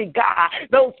personality, God,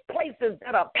 those places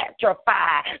that are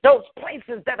petrified, those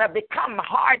places that have become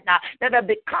hard, that have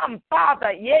become,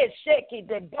 Father, yes, sheki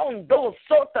de bondo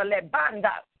soto le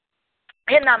banda.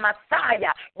 In a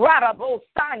Messiah, Radabo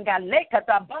Sanga,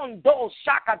 Lekata Bondo,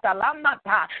 Shakata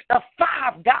Lamata, the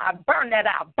five, God, burn that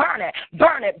out, burn it,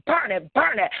 burn it, burn it,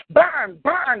 burn it,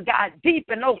 burn, God, deep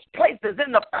in those places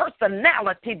in the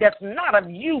personality that's not of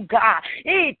you, God.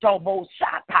 Itobo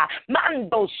Shata,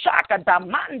 Mando Shakata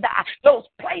Manda, those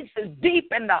places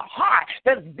deep in the heart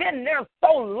that's been there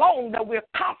so long that we're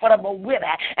comfortable with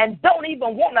it and don't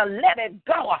even want to let it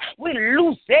go. We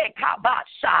loose it,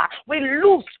 Kabasha, we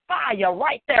loose fire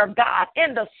right there, God,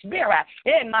 in the spirit.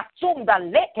 In Masunda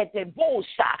Lekete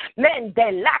Bosha,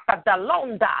 Mende Laka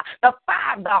Dalonda, the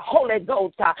fire, the Holy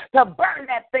Ghost, to burn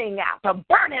that thing out, to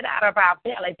burn it out of our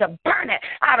belly, to burn it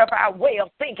out of our way of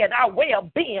thinking, our way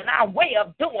of being, our way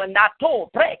of doing. Nato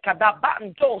Breka da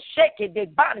Bando Sheke de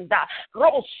Banda,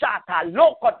 Roshata,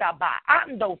 Lokota Ba,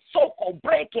 Ando Soko,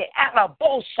 break it out of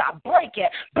Bosha, break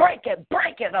it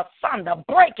asunder,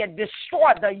 break it,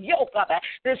 destroy the yoke of it,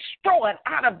 destroy it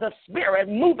out of the spirit. Spirit.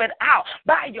 Move it out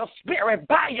by your Spirit,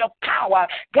 by your power.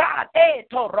 God,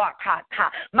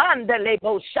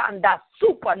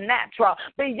 supernatural,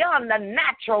 beyond the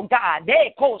natural, God.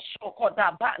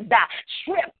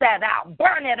 Strip that out,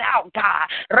 burn it out, God.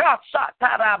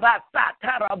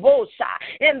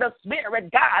 In the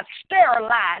Spirit, God,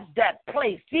 sterilize that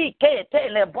place. In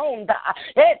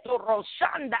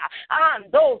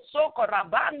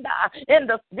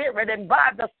the Spirit and by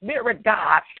the Spirit,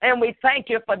 God. And we thank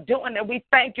you for doing it. We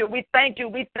thank you. We thank you.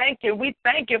 We thank you. We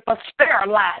thank you for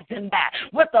sterilizing that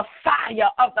with the fire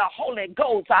of the Holy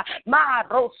Ghost.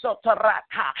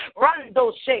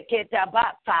 Rando sheke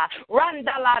tabata,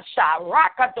 randalasha,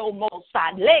 rakado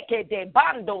mosa, leke de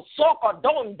bando, soko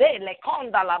don de le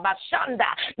konda la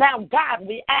bashanda. Now, God,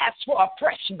 we ask for a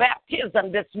fresh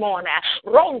baptism this morning.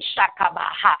 Ron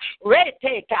shakabaha,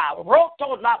 reteka,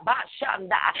 roto la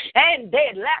bashanda, and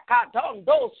de laka don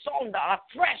do sonda, a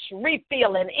fresh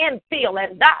refilling,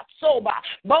 infilling, that soba,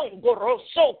 bongoro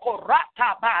soko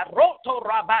rata ba roto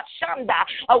rabashanda.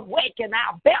 Awaken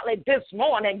our belly this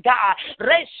morning, God.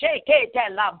 Reshekete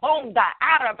la bonda,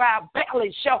 out of our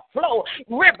belly shall flow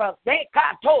rivers.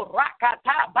 Dekato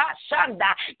rakata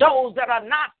bashanda. Those that are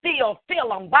not filled, fill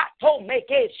them. Bato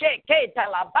meke shekete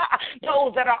la ba.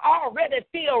 Those that are already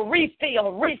filled,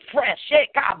 refill, refresh.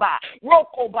 Shekaba,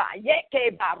 rokoba,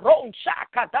 yekeba, ron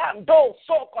shakadan, do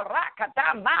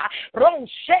sokorakatama, ron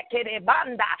shekete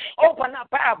banda. Open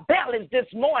up our bellies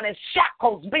this morning.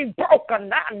 Shackles be broken.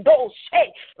 Nando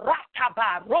she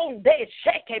rakaba, ron de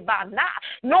shekeba na,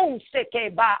 non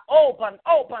sekeba. Open,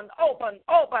 open, open,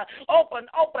 open, open,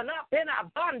 open up in our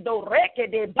bando, reke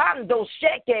de bando,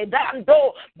 sheke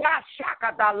dando,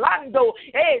 bashaka da lando,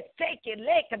 seke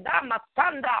leke da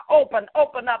masanda. Open,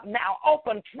 open up now,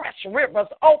 open fresh rivers,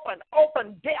 open,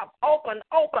 open depth, open,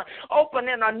 open, open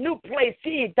in a new place.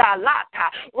 Da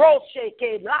lata,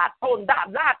 rosheke lato da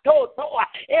lato toa.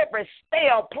 Every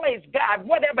stale place, God,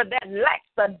 whatever that lacks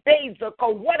the days ago,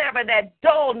 whatever that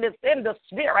dullness in the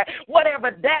spirit,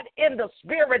 whatever that in the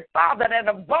spirit, Father, that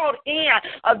have brought in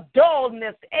a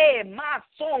dullness, my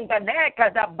song, that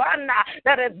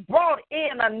has brought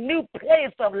in a new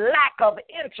place of lack of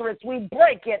interest. We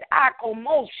break it.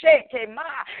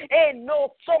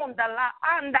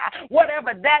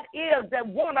 Whatever that is that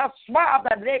want us,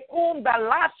 Father,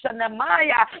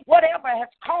 whatever has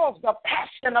caused the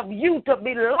passion of you to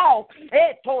be lost,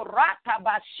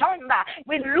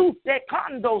 we lose the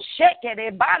condo, shake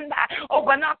it, banda.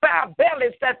 Open up our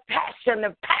bellies, that passion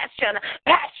and passion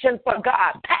for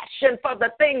God, passion for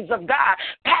the things of God,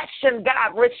 passion,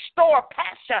 God, restore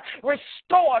passion,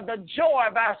 restore the joy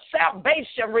of our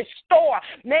salvation, restore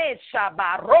Mesha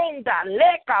Baronda,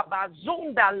 Leka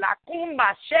Bazunda,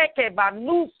 Lakumba, Sheke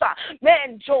Banusa,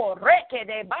 Menjo, Reke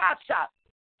de Basha.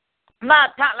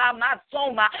 Matala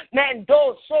Masoma,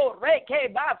 Mendoso, Reke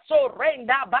Baso,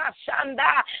 Renda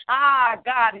Bashanda.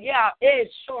 God, yeah,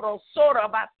 Shoro, Sora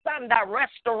Basanda,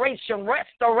 restoration,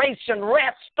 restoration,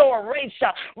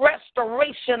 restoration,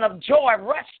 restoration of joy,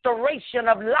 restoration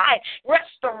of life,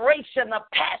 restoration of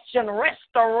passion,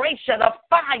 restoration of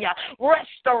fire,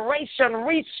 restoration,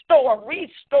 restore,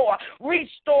 restore,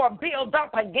 restore, build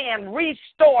up again,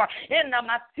 restore in the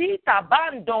Masita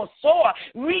Bando So,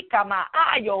 Rika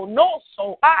Maayo, no.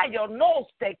 So ayo no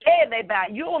se kele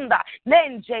bayunda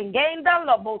nenjengenda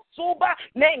lobosuba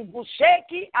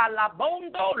nengusheki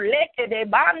alabondo leke de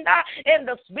banda in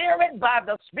the spirit, by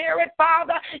the Spirit,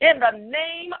 Father, in the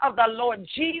name of the Lord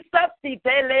Jesus.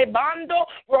 Titele bando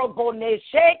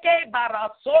rogonesheke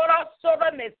barasora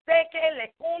sora meseke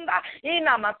lekunda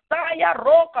ina masaya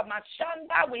roka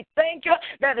mashanda. We thank you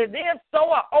that it is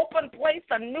so, an open place,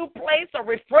 a new place, a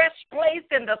refreshed place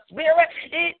in the spirit.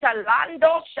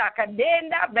 Italando shaka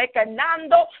Cadenda,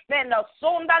 Becanando,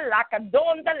 Menosonda,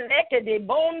 Lacadonda, Leke de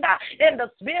Bonda, in the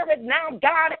spirit now,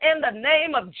 God, in the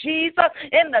name of Jesus,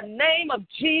 in the name of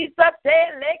Jesus,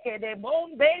 Leke de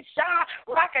Bonde, Sha,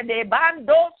 Raka de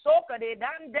Bando, Soka de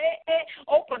Dande,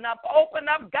 open up,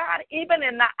 God, even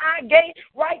in the eye gate,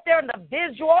 right there in the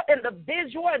visual,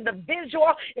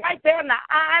 right there in the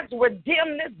eyes with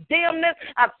dimness,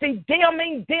 I see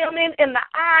dimming in the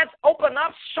eyes, open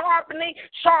up, sharpening,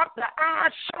 the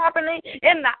eyes, sharpening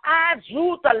in the eyes,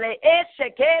 Rutale,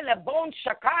 Esekele, Bon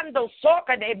Shakando,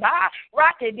 Soka de Ba,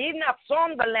 Rakidina,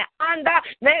 Sonda, Leanda,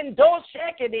 Mendo,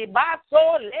 Sheke de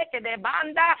Baso, Leke de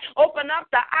Banda, open up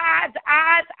the eyes,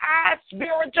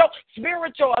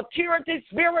 spiritual acuity,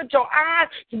 spiritual eyes,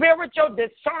 spiritual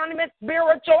discernment,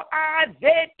 spiritual eyes,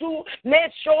 Zetu,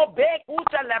 Nesho, Bek,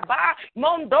 Utalaba,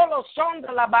 Mondolo, Sonda,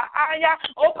 Labaaya,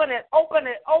 open it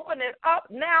up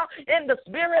now in the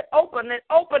spirit, open it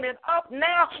up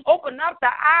now, Open up the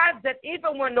eyes that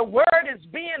even when the word is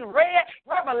being read,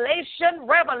 revelation,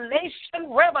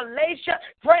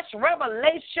 fresh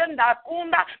revelation,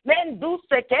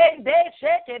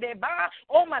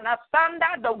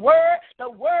 the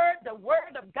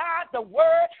word of God, the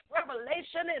word,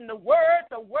 revelation in the word,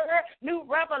 new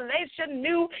revelation,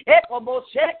 new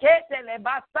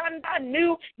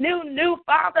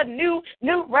Father, new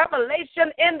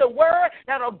revelation in the word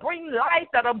that'll bring life,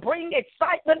 that'll bring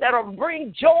excitement, that'll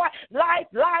bring joy, life,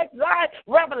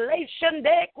 revelation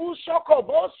de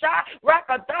kushokobosha,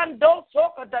 rakadando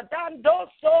sokadando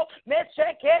so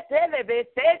meshekete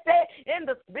in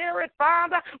the spirit,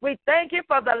 Father. We thank you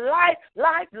for the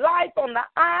life on the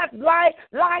eyes,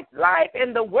 life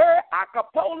in the word,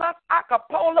 acapullas,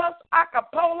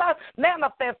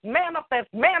 manifest,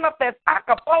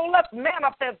 acapullas,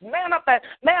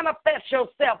 manifest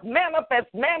yourself,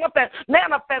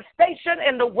 manifestation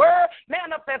in the word,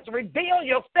 manifest, reveal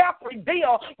yourself,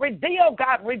 reveal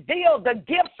God, reveal the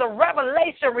gifts of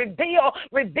revelation, reveal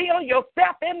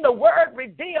yourself in the word,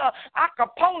 reveal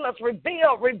acapullas,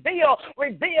 reveal, reveal,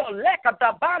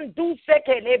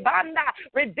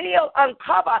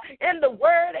 uncover in the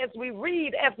word as we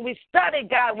read, as we study,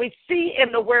 God, we see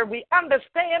in the word, we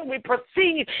understand, we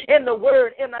perceive in the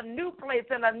word, in a new place,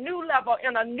 in a new level,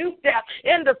 in a new depth,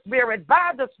 in the spirit,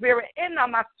 by the spirit, in the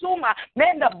masuma,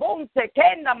 menda bonse,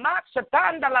 kenda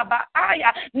makshatanda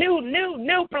labaaya, new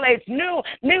place, new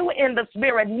in the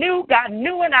spirit, new God,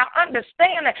 new in our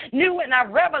understanding, new in our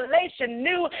revelation,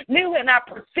 new in our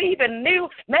perceiving, new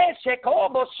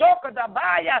meshekobo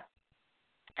shokadabaya.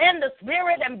 In the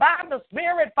spirit and by the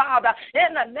spirit, Father,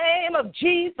 in the name of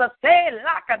Jesus, in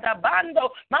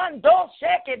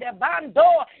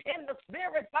the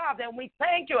spirit, Father, and we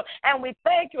thank you,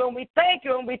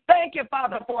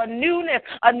 Father, for a newness,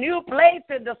 a new place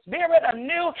in the spirit, a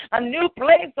new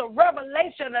place of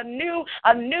revelation, a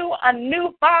new,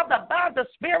 Father, by the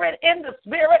spirit, in the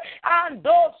spirit,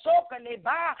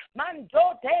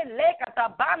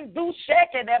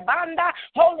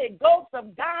 Holy Ghost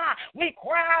of God, we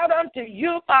cry out unto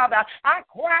you, Father. I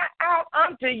cry out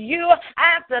unto you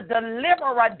as the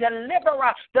deliverer. I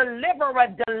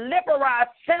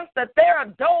sense that there are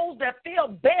those that feel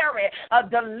buried. A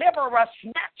deliverer,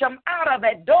 snatch them out of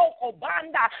it.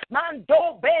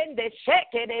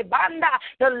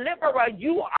 Deliverer,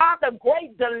 you are the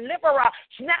great deliverer.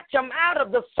 Snatch them out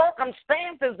of the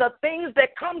circumstances, the things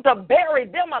that come to bury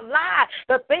them alive,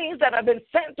 the things that have been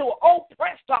sent to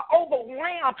oppress, to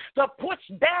overwhelm, to push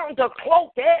down, to cloak.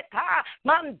 A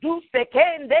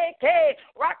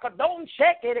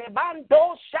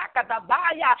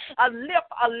lift,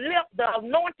 the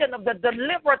anointing of the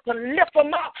deliverer to lift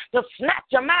them up, to snatch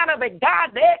them out of it.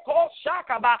 God,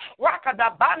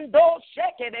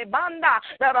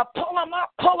 that'll pull them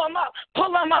up,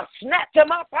 snatch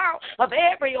them up out of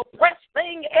every oppressed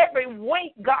thing, every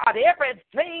weight, God,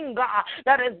 everything, God,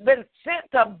 that has been sent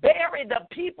to bury the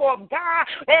people of God.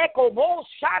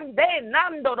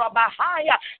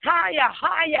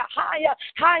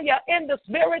 Higher in the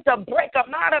spirit to break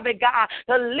them out of it, God.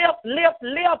 To lift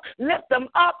them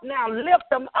up now. Lift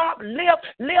them up,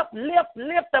 lift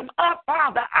them up,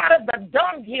 Father, out of the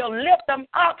dunghill. Lift them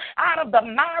up out of the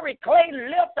miry clay.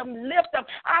 Lift them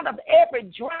out of every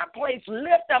dry place.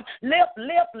 Lift them, lift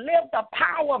the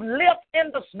power of lift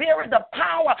in the spirit, the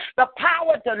power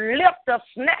to lift, to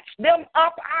snatch them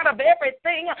up out of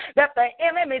everything that the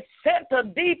enemy sent to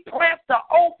depress, to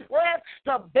oppress,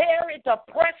 to bury, to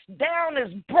press down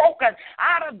is broken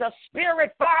out of the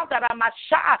spirit, Father.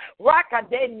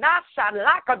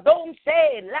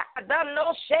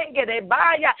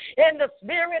 In the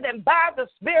spirit and by the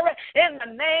spirit, in the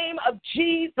name of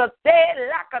Jesus.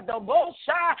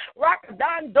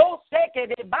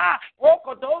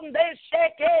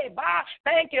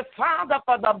 Thank you, Father,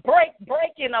 for the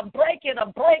breaking of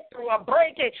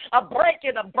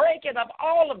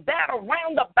all of that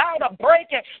around about, a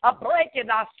breaking,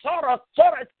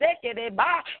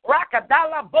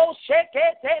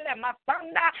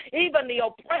 even the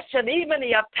oppression, even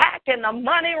the attack in the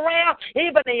money realm,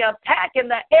 even the attack in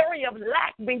the area of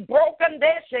lack be broken.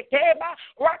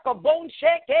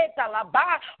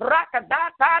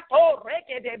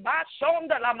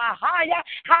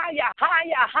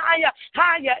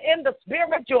 Higher in the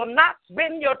spirit. You'll not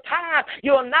spend your time,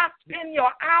 you'll not spend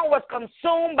your hours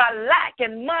consumed by lack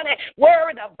and money,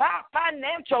 worried about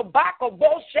financial, by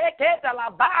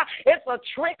It's a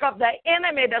trick of the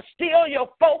enemy to steal your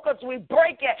focus. We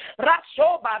break it.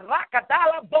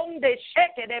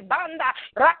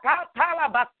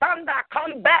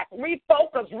 Come back,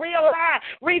 refocus,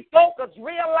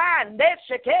 realign.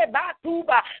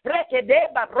 Break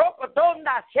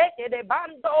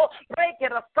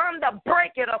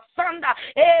it asunder.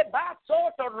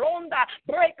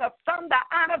 Break asunder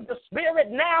out of the spirit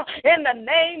now in the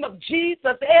name of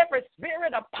Jesus. Every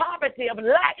spirit of poverty, of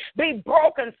lack, be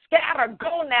broken, scattered,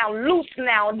 go now, loose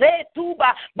now. In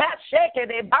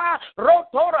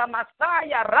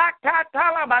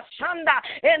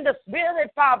the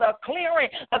spirit, Father, a clearing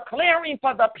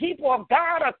for the people of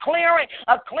God, a clearing,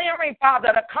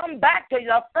 Father, to come back to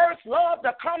your first love,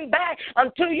 to come back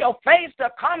unto your face, to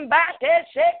come back.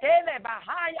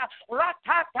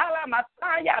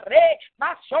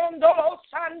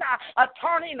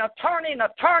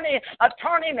 A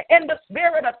turning in the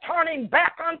spirit, a turning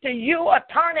back unto you, a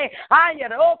turning.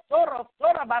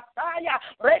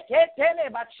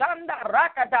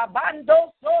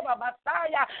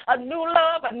 A new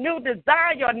love, a new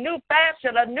desire, a new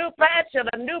passion.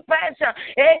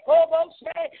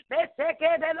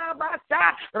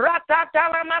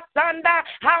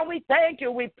 How we thank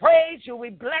you, we praise you, we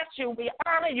bless you, we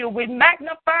honor you, we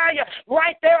magnify you.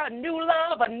 Right there, a new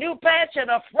love, a new passion,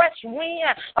 a fresh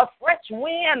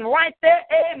wind right there.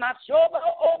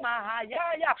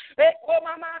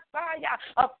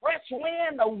 A fresh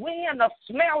wind, a wind, a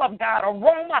smell of God,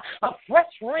 aroma, a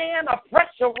fresh wind, a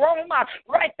fresh aroma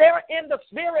right there in the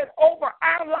spirit over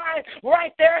our lives,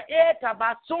 right there.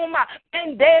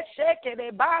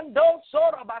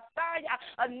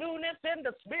 A newness in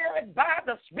the spirit, by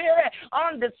the spirit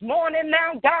on this morning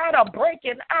now, God, are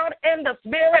breaking out in the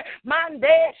spirit.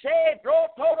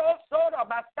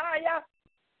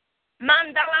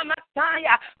 Mandala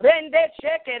Masaya, Rende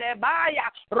Shekerebaya,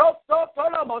 Rosso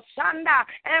Tolobosanda,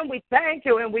 and we thank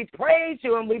you and we praise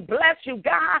you and we bless you,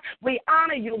 God. We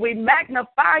honor you, we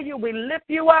magnify you, we lift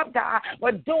you up, God.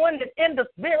 We're doing it in the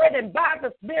spirit and by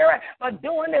the spirit. We're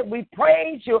doing it. We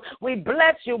praise you, we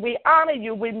bless you, we honor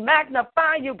you, we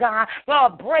magnify you, God, for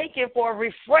a breaking, for a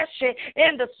refreshing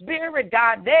in the spirit,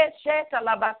 God. De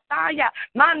Shekelabasaya,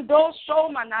 Mando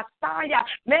Shomanasaya,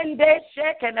 Mende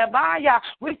Shekelabaya.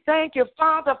 We thank you,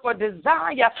 Father, for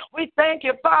desire. We thank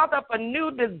you, Father, for new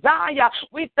desire.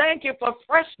 We thank you for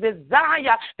fresh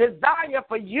desire. Desire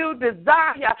for you,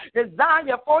 desire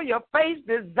for your face,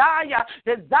 desire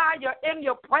in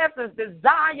your presence,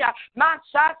 desire.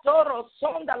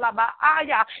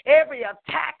 Every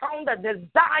attack on the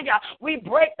desire, we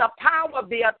break the power of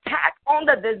the attack on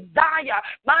the desire.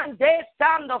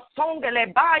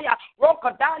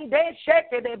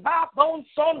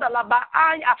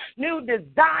 New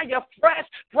desire, fresh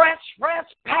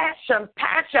passion,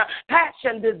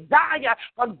 desire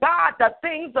for God, the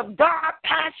things of God,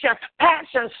 passion,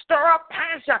 stir up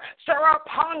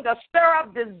hunger, stir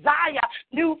up desire,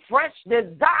 new fresh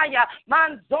desire.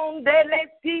 Manzon de le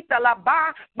sita la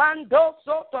ba, mando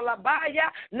soto la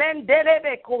baya,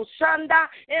 nendelebe koshanda,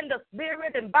 in the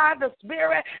spirit and by the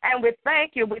spirit. And we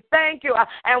thank you, and we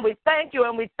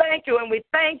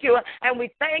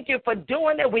thank you for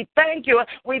doing it. We thank you,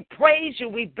 we praise you,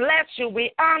 we bless you,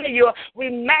 we honor you, we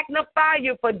magnify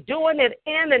you for doing it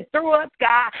in and through us,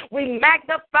 God. We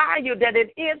magnify you that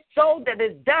it is so, that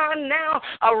it's done now.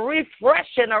 A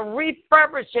refreshing, a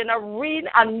refurbishing,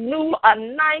 a new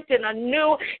anointing, a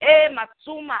new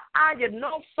matsuma aya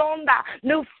no sonda,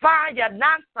 new fire,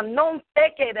 not non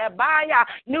seke de baya,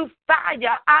 new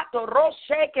fire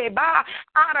atoroseke ba,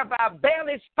 out of our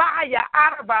bellies fire,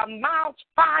 out of our mouths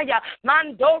fire,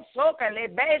 mando soke le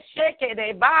be sheke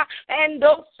de ba, and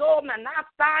so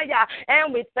manasaya.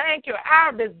 And we thank you,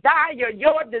 our desire,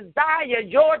 your desire,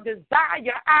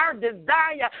 our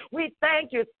desire. We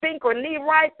thank you, synchrony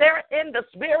right there in the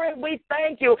spirit. We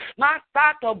thank you,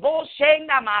 Masato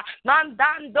Boshenama,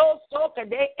 Mandando Soka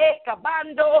de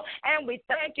Ekabando, and we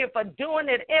thank you for doing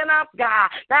it in us, God.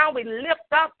 Now we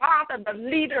lift up, Father, the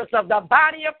leaders of the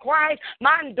body of Christ.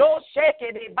 Mando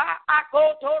Sheke de Ba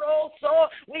Akotoroso.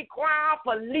 We cry out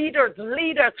for leaders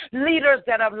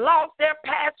that have lost their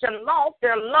passion, lost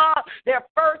their love, their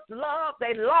first love.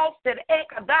 They lost it.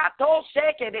 Ekadato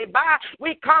Sheke de Ba.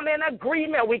 We come in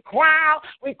agreement. We cry out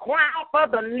for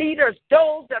the leaders,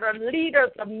 those that are leaders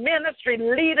of ministry,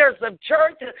 leaders of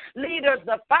churches, leaders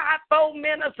of fivefold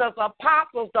ministers,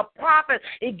 apostles, the prophets,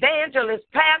 evangelists,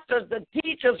 pastors, the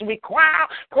teachers. We cry out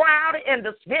in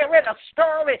the spirit of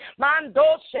story.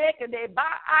 Mando Sheke de Ba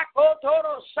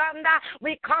Akotoro Shanda.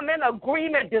 We come in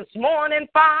agreement this morning,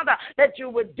 Father, that you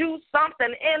would do something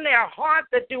conviction in their heart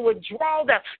that you would draw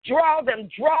them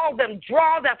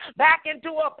back into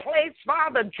a place,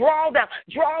 Father. Draw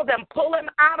them, pull them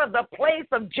out of the place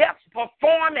of just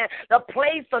performing, the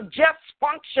place of just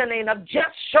functioning, of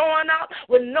just showing up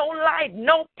with no light,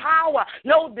 no power,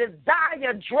 no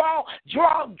desire. Draw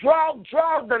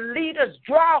the leaders,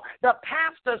 draw the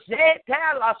pastors.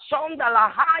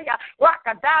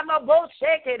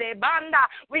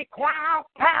 We cry out,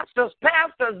 pastors,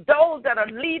 those that are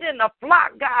leading the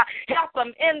flock, God, help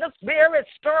them in the spirit,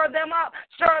 stir them up.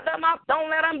 Don't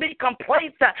let them be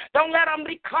complacent. Don't let them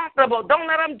be comfortable. Don't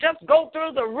let them just go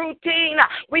through the routine.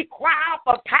 We cry out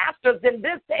for pastors in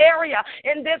this area,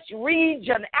 in this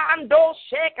region. Ando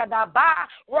shekadaba,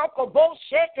 rokobo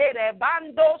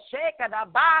shekedebando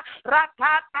shekadaba,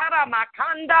 ratatara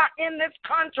makanda, in this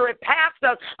country.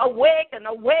 Pastors, awaken.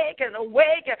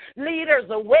 Leaders,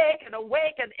 awaken.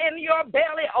 In your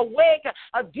belly, awaken.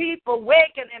 A deep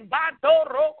awakening.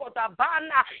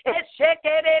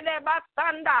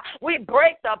 We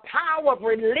break the power of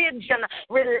religion,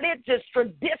 religious,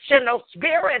 traditional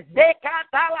spirits.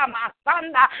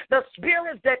 The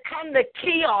spirits that come to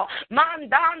kill.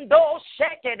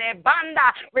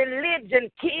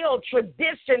 Religion kill,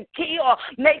 tradition kill.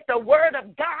 Make the word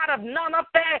of God of none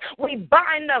effect. We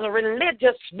bind the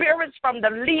religious spirits from the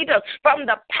leaders, from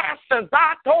the pastors,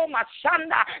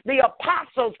 the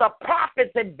apostles, the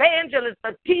prophets, evangelists,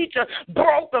 the teachers.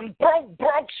 Broke,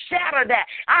 shatter that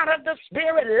out of the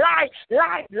spirit. Life.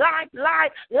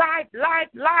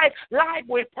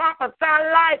 We prophesy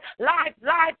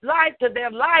life to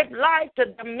their life to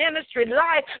the ministry,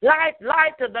 life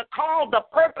to the call, the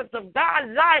purpose of God,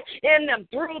 life in them,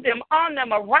 through them, on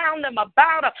them, around them,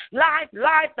 about them, life,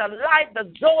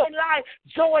 the Zoe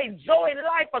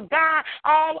life of God,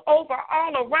 all over,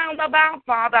 all around about,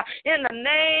 Father, in the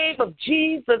name of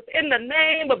Jesus,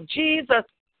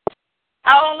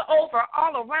 all over,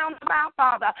 all around about,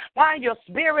 Father, by your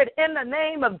spirit, in the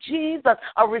name of Jesus,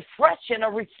 a refreshing,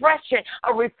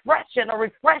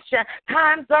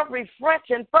 times of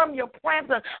refreshing from your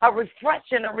presence, a refresh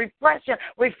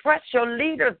your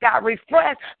leaders, God,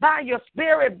 refresh by your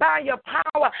spirit, by your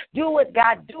power. Do it,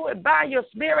 God, do it by your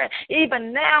spirit,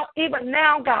 even now,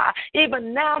 God,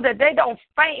 even now, that they don't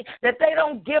faint, that they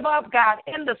don't give up, God,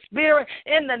 in the spirit,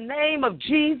 in the name of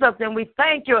Jesus. And we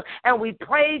thank you, and we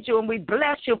praise you, and we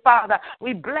bless you, Father.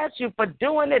 We bless you for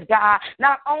doing it, God.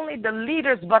 Not only the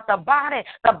leaders, but the body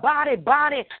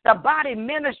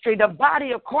ministry, the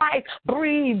body of Christ.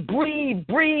 Breathe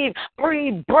breath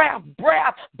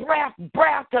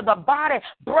to the body,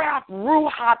 breath,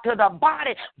 ruha to the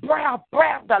body, breath,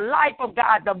 the life of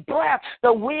God, the breath,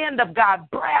 the wind of God,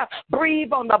 breath,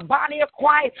 breathe on the body of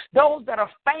Christ, those that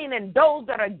are fainting, those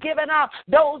that are giving up,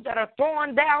 those that are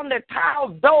throwing down their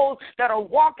towels, those that are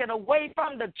walking away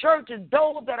from the churches,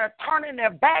 those that are turning their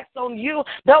backs on you,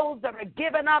 those that are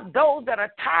giving up, those that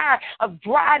are tired of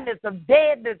dryness, of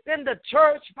deadness in the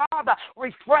church. Father,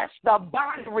 refresh the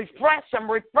body, refresh them,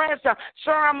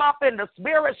 stir them up in the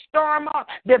spirit, stir them up,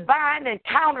 divine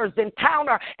encounters,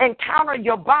 encounter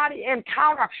your body,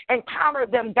 encounter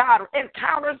them, God,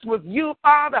 encounters with you,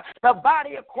 Father, the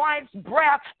body of Christ,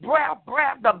 breath,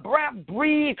 the breath,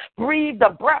 breathe the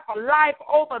breath of life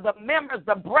over the members,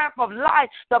 the breath of life,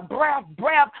 the breath,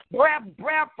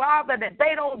 Father, that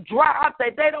they don't dry up,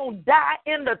 that they don't die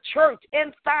in the church,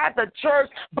 inside the church.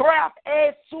 Breath,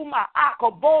 suma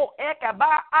akobo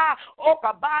ekaba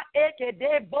okaba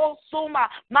ekedebo suma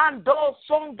mando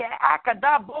songe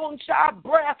akada bonsha.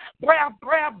 Breath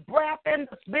in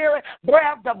the spirit,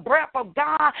 breath, the breath of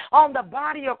God on the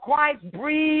body of Christ.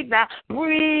 Breathe now,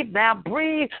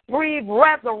 breathe,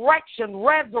 resurrection,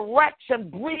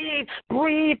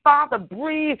 breathe, Father,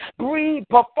 breathe,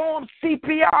 perform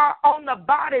CPR on the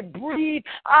body, breathe,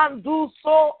 andu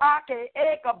so ake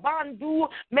eka bandu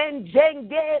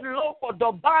menjenge loko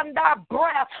do banda,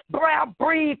 breath,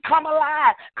 breathe, come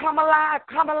alive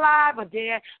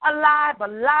again, alive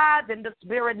in the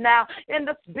spirit now, in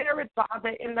the spirit, Father,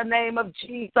 in the name of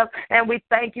Jesus. And we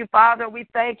thank you, Father, we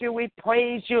thank you, we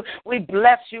praise you, we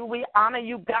bless you, we honor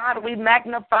you, God, we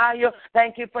magnify you.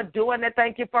 Thank you for doing it.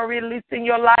 Thank you for releasing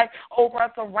your life over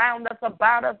us, around us,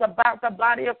 about the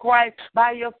body of Christ,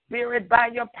 by your spirit, by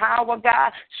your power,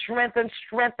 God. Strengthen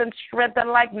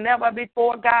like never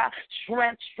before, God.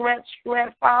 Strength,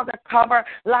 Father. Cover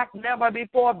like never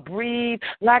before. Breathe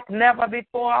like never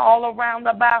before, all around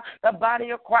about the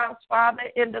body of Christ, Father,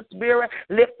 in the spirit.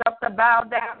 Lift up the bowed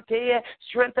down head.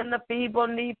 Strengthen the feeble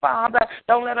knee, Father.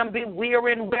 Don't let them be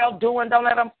weary in well-doing. Don't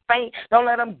let them faint. Don't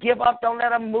let them give up. Don't let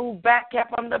them move back. Help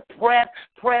them to press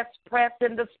press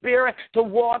in the Spirit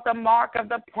toward the mark of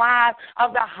the prize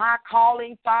of the high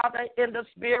calling, Father, in the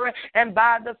Spirit and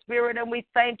by the Spirit. And we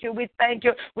thank you, we thank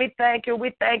you, we thank you,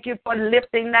 we thank you for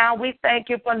lifting now. We thank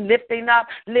you for lifting up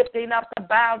the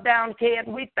bowed down head.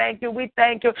 We thank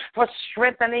you for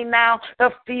strengthening now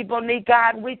the feeble knee,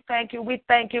 God. We thank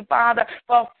you, Father,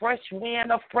 for a fresh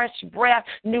wind, a fresh breath,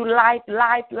 new life,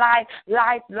 life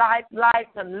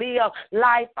to live,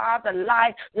 life, Father,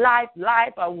 life,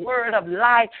 a word of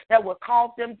life that will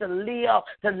cause them to live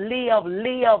and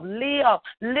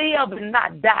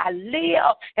not die,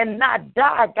 live and not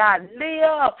die, God,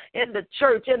 live in the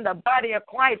church, in the body of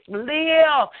Christ,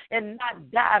 live and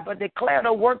not die, but declare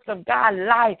the works of God,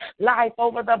 life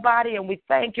over the body. And we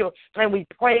thank you and we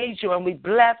praise you and we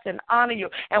bless and honor you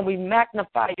and we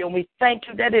magnify you and we thank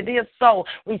you that it is so.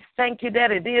 We thank you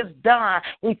that it is done.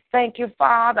 We thank you,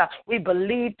 Father. We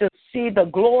believe to see the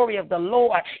glory of the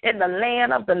Lord in the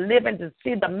land of the living, to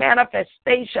see the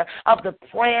manifestation of the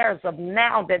prayers of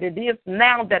now that it is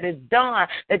now that it's done,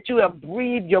 that you have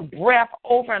breathed your breath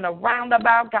over and around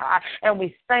about, God. And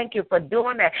we thank you for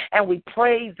doing that. And we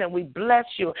praise and we bless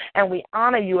you and we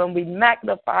honor you and we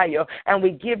magnify you and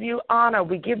we give you honor.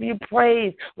 We give you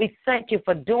praise. We thank you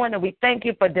for doing it. We thank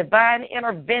you for divine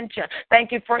intervention.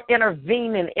 Thank you for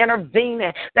intervening.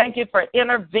 Thank you for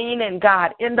intervening,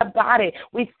 God, in the body.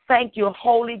 We thank you,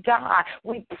 holy God.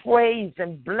 We praise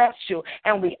and bless you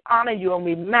and we honor you and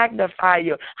we magnify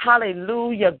you.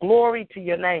 Hallelujah. Glory to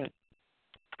your name.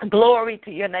 Glory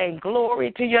to your name.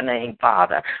 Glory to your name,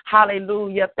 Father.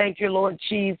 Hallelujah. Thank you, Lord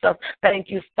Jesus. Thank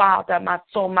you, Father.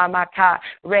 Masoma maka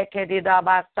rekedida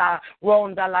basa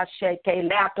ronda la sheke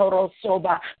latoro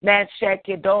soba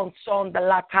masheke don son de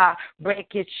la ka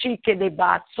breke shike de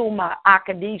ba suma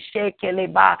akadi sheke le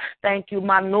ba. Thank you,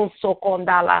 manuso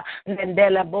kondala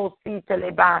nendela bosite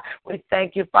le ba. We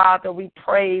thank you, Father. We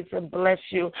praise and bless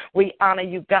you. We honor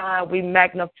you, God. We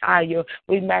magnify you.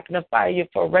 We magnify you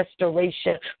for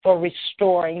restoration, for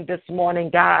restoring this morning,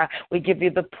 God. We give you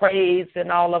the praise and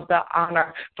all of the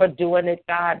honor for doing it,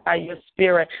 God, by your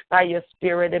Spirit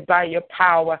and by your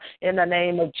power in the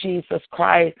name of Jesus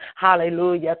Christ.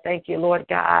 Hallelujah. Thank you, Lord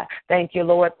God. Thank you,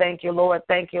 Lord. Thank you, Lord.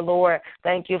 Thank you, Lord.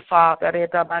 Thank you, Father.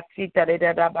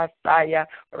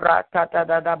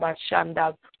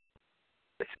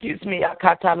 Excuse me,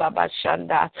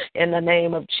 Akatalabashanda, in the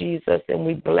name of Jesus, and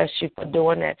we bless you for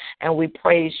doing it, and we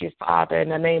praise you, Father, in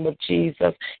the name of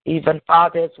Jesus. Even,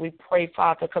 Father, as we pray,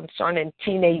 Father, concerning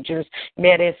teenagers,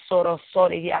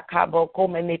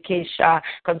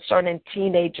 concerning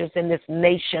teenagers in this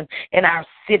nation, in our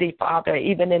city, Father,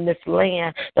 even in this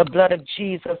land, the blood of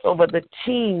Jesus over the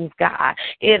teens, God.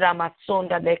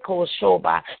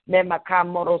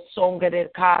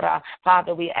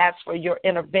 Father, we ask for your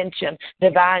intervention.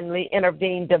 Divinely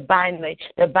intervene to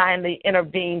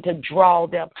draw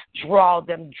them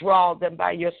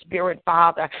by your Spirit,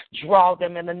 Father. Draw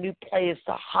them in a new place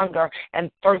to hunger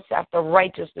and thirst after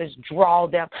righteousness. Draw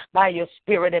them by your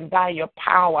Spirit and by your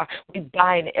power. We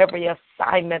bind every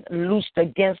assignment loosed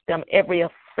against them, every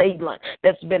assailant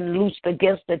that's been loosed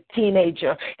against the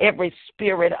teenager, every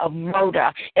spirit of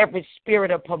murder, every spirit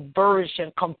of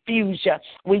perversion, confusion.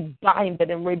 We bind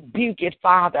it and rebuke it,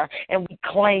 Father, and we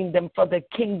claim them for the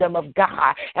kingdom of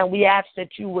God. And we ask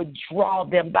that you would draw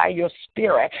them by your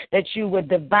Spirit, that you would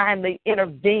divinely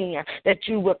intervene, that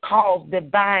you would cause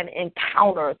divine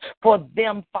encounters for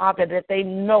them, Father, that they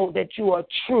know that you are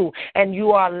true and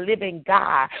you are a living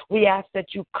God. We ask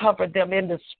that you cover them in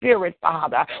the Spirit,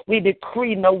 Father. We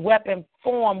decree no weapon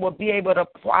form will be able to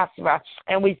prosper.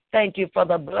 And we thank you for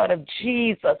the blood of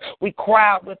Jesus. We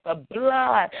cry out with the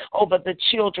blood over the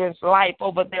children's life,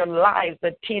 over their lives,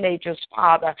 the teenagers,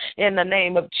 Father, in the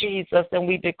name of Jesus. And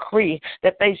we decree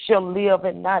that they shall live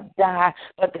and not die,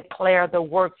 but declare the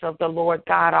works of the Lord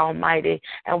God Almighty.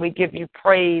 And we give you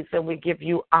praise and we give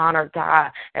you honor,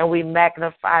 God, and we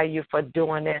magnify you for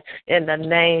doing it in the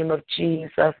name of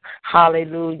Jesus.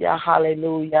 Hallelujah,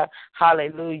 hallelujah,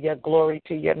 hallelujah. Glory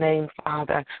to your name, Father.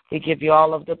 We give you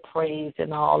all of the praise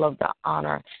and all of the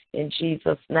honor in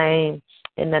Jesus' name.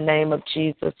 In the name of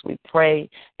Jesus, we pray.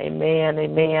 Amen,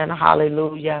 amen.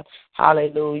 Hallelujah,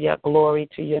 hallelujah. Glory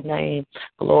to your name.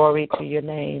 Glory to your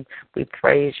name. We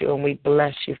praise you and we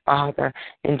bless you, Father,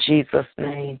 in Jesus'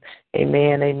 name.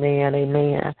 Amen, amen,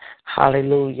 amen.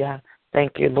 Hallelujah.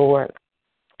 Thank you, Lord.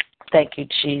 Thank you,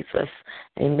 Jesus.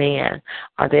 Amen.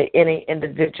 Are there any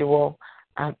individual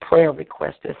prayer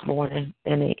requests this morning?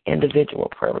 Any individual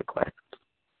prayer requests?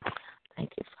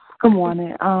 Thank you. Good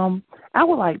morning. I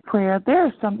would like prayer. There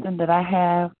is something that I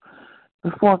have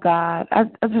before God. I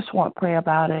just want prayer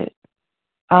about it.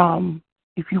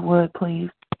 If you would, please.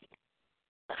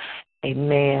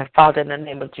 Amen. Father, in the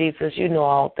name of Jesus, you know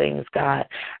all things, God.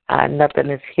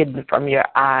 Nothing is hidden from your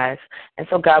eyes. And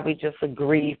so, God, we just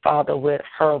agree, Father, with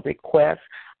her request.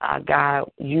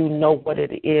 God, you know what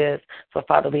it is. So,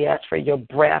 Father, we ask for your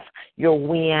breath, your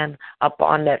wind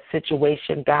upon that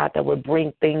situation, God, that would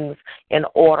bring things in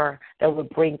order, that would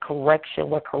bring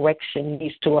correction where correction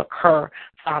needs to occur.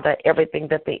 Father, everything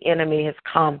that the enemy has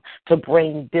come to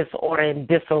bring disorder and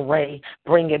disarray,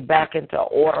 bring it back into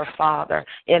order, Father,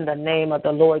 in the name of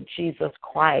the Lord Jesus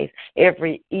Christ.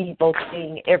 Every evil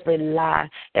thing, every lie,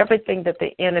 everything that the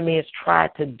enemy has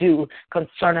tried to do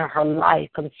concerning her life,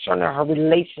 concerning her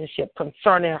relationship,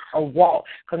 concerning her walk,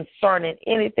 concerning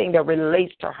anything that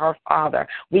relates to her, Father,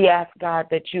 we ask, God,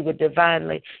 that you would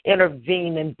divinely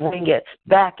intervene and bring it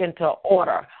back into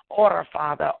order. Order,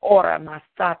 Father, order,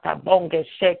 Masata, Bonge,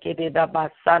 Shekida,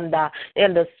 Basanda,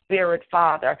 in the Spirit,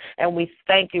 Father. And we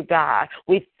thank you, God.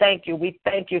 We thank you. We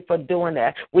thank you for doing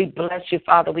that. We bless you,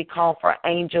 Father. We call for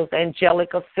angels,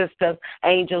 angelic assistance,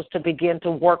 angels to begin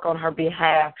to work on her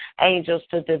behalf, angels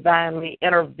to divinely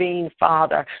intervene,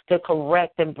 Father, to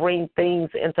correct and bring things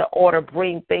into order,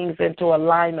 bring things into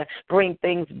alignment, bring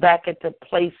things back into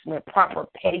placement, proper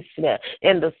placement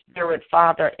in the Spirit,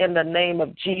 Father, in the name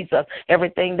of Jesus.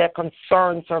 Everything that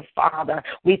concerns her, Father,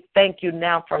 we thank you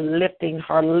now for lifting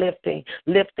her,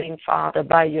 lifting, Father,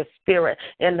 by your Spirit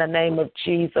in the name of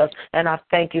Jesus. And I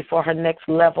thank you for her next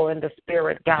level in the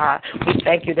Spirit, God. We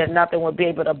thank you that nothing will be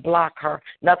able to block her,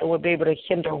 nothing will be able to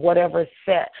hinder whatever is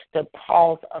set to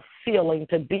cause a ceiling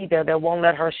to be there that won't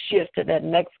let her shift to that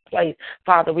next place.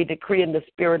 Father, we decree in the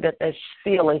Spirit that that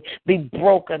ceiling be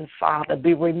broken, Father,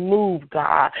 be removed,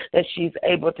 God, that she's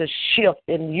able to shift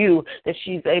in you, that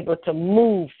she's able to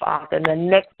move, Father, and the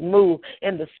next move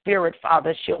in the Spirit,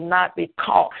 Father, she'll not be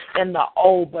caught in the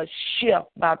old, but shift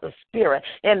by the Spirit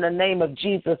in the name of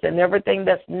Jesus, and everything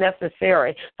that's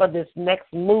necessary for this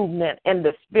next movement in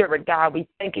the Spirit, God, we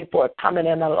thank you for it coming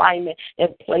in alignment, in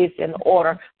place, in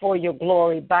order for your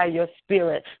glory by your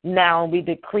Spirit now, and we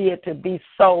decree it to be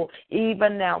so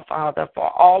even now, Father, for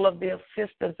all of the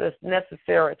assistance that's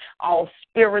necessary, all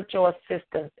spiritual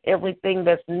assistance, everything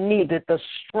that's needed, the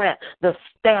strength, the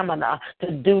stamina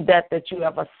to do that you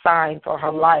have assigned for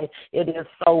her life. It is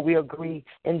so. We agree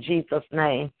in Jesus'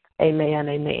 name. Amen.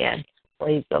 Amen.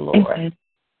 Praise the Lord. Amen.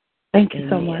 Thank you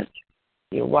so Amen. much.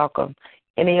 You're welcome.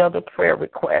 Any other prayer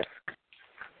requests?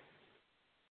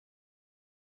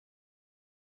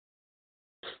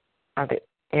 Are there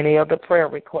any other prayer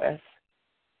requests?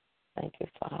 Thank you,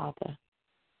 Father.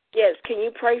 Yes, can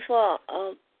you pray for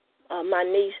my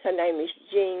niece? Her name is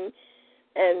Jean,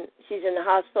 and she's in the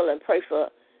hospital, and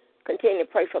continue to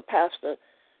pray for Pastor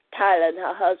Tyler and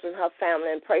her husband, her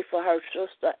family, and pray for her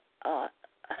sister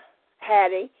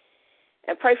Hattie,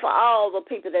 and pray for all the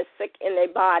people that's sick in their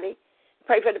body.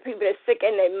 Pray for the people that's sick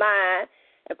in their mind,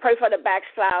 and pray for the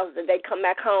backsliders that they come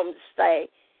back home to stay.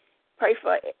 Pray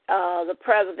for the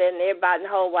president and everybody in the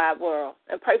whole wide world,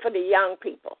 and pray for the young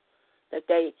people that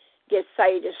they get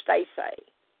saved and stay saved.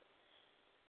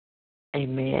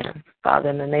 Amen. Father,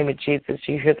 in the name of Jesus,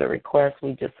 you hear the request.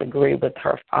 We just agree with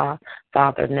her,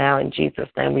 Father. Now, in Jesus'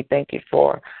 name, we thank you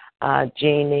for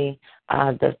Jeannie,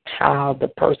 the child, the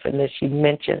person that she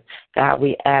mentioned. God,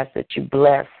 we ask that you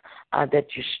bless, that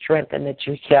you strengthen, that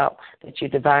you help, that you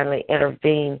divinely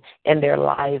intervene in their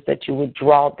lives, that you would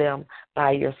draw them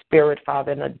by your Spirit,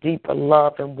 Father, in a deeper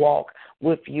love and walk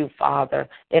with you, Father.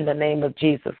 In the name of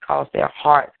Jesus, cause their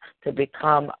hearts to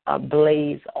become a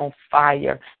blaze on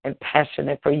fire and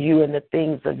passionate for you and the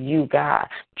things of you, God.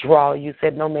 Draw. You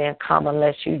said no man come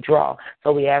unless you draw.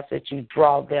 So we ask that you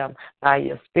draw them by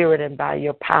your Spirit and by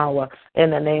your power in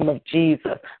the name of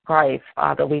Jesus Christ.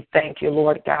 Father, we thank you,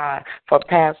 Lord God, for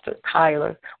Pastor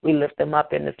Tyler. We lift them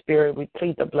up in the Spirit. We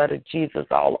plead the blood of Jesus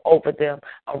all over them,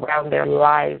 around their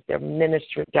lives, their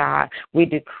ministry, God. We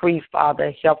decree,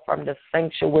 Father, help from the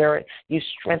sanctuary. You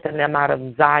strengthen them out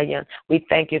of Zion. We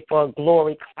thank you for a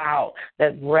glory cloud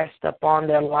that rests upon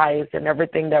their lives and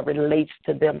everything that relates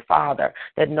to them, Father,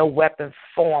 that no weapon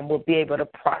formed will be able to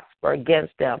prosper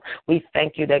against them. We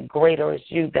thank you that greater is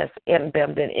you that's in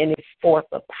them than any force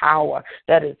of power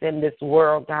that is in this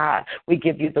world, God. We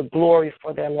give you the glory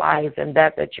for their lives and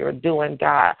that you're doing,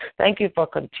 God. Thank you for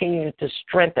continuing to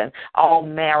strengthen all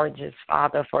marriages,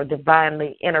 Father, for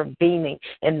divinely intervening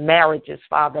in marriages,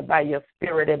 Father, by your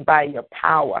Spirit and by your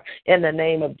power. In the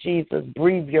name of Jesus,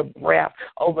 breathe your breath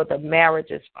over the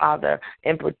marriages, Father,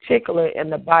 in particular in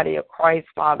the body of Christ,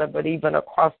 Father, but even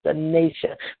across the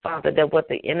nation, Father, that what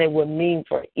the enemy would mean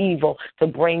for evil to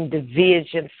bring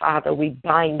division, Father, we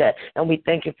bind it, and we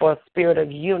thank you for a spirit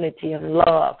of unity and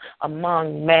love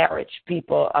among marriage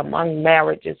people, among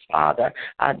marriages, Father,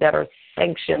 that are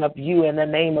sanctioned of you in the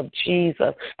name of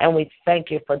Jesus. And we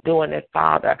thank you for doing it,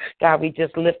 Father. God, we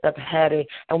just lift up Hattie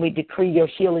and we decree your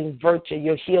healing virtue,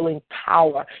 your healing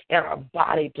power in her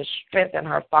body to strengthen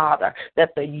her, Father,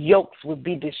 that the yokes would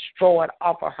be destroyed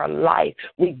off of her life.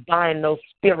 We bind those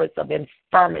spirits of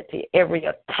infirmity, every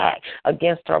attack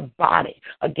against her body,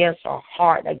 against her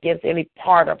heart, against any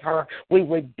part of her. We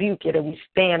rebuke it and we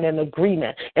stand in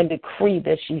agreement and decree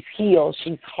that she's healed,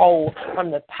 she's whole from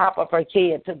the top of her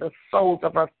head to the soles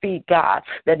of her feet, God,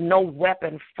 that no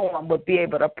weapon formed would be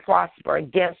able to prosper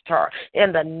against her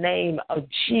in the name of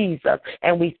Jesus.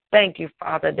 And we thank you,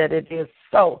 Father, that it is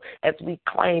so as we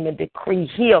claim and decree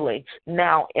healing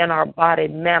now in our body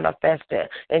manifested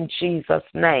in Jesus'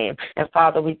 name. And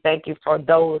Father, we thank you for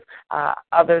those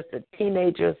others, the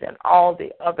teenagers and all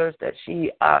the others that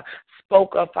she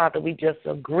spoke of, Father. We just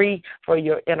agree for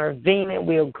your intervening.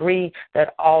 We agree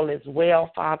that all is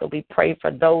well, Father. We pray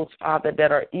for those, Father,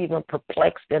 that are even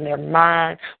perplexed in their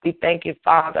mind. We thank you,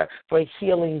 Father, for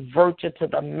healing virtue to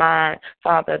the mind,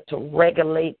 Father, to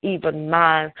regulate even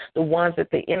minds, the ones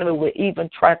that the enemy would even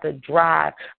try to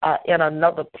drive in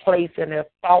another place in their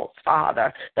thoughts,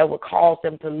 Father, that would cause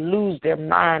them to lose their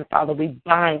mind, Father. We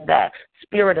bind that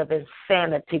spirit of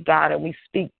insanity, God, and we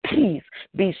speak peace,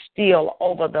 be still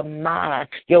over the mind.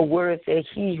 Your word says,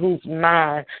 he whose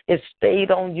mind is stayed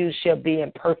on you shall be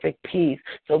in perfect peace.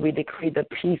 So we decree the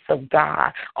peace of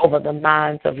God over the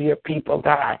minds of your people,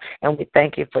 God, and we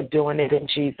thank you for doing it in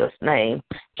Jesus' name.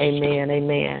 Amen,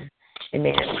 amen,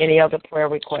 amen. Any other prayer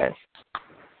requests?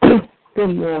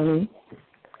 Good morning.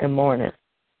 Good morning.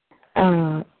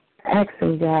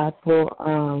 Asking God for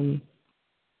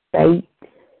faith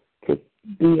to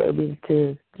be able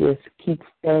to just keep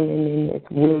standing in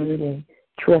His word and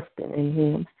trusting in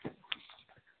Him.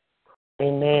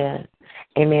 Amen.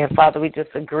 Amen. Father, we just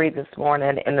agree this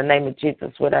morning in the name of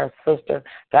Jesus with our sister.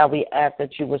 God, we ask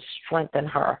that you would strengthen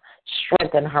her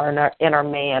in her inner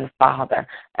man, Father,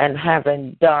 and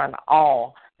having done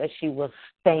all, that she will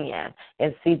stand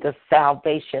and see the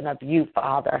salvation of you,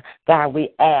 Father. God,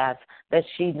 we ask that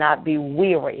she not be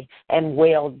weary and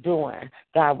well-doing.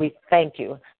 God, we thank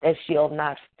you that she'll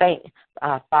not faint,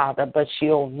 Father, but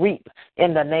she'll reap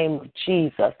in the name of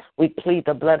Jesus. We plead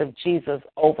the blood of Jesus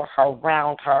over her,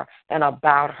 around her, and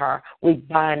about her. We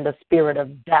bind the spirit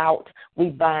of doubt. We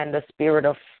bind the spirit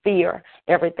of fear,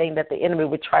 everything that the enemy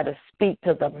would try to speak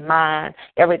to the mind,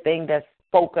 everything that's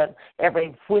spoken,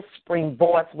 every whispering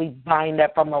voice, we bind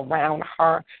that from around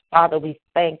her. Father, we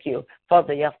thank you for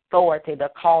the authority to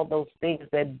call those things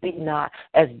that be not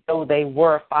as though they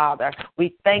were, Father.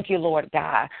 We thank you, Lord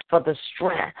God, for the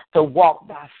strength to walk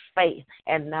by faith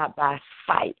and not by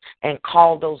sight, and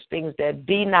call those things that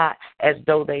be not as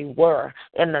though they were,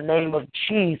 in the name of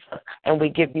Jesus. And we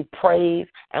give you praise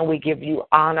and we give you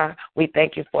honor. We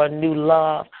thank you for a new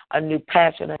love, a new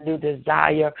passion, a new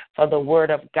desire for the word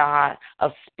of God,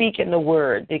 of speaking the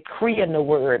word, decreeing the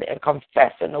word, and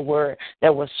confessing the word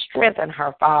that will strengthen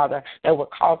her, Father, that will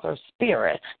cause her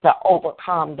spirit to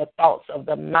overcome the thoughts of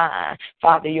the mind.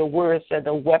 Father, your word said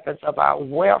the weapons of our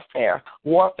warfare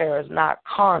is not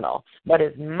carnal, but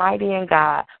is mighty in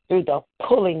God through the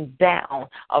pulling down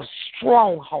of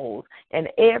strongholds and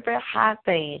every high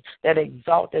thing that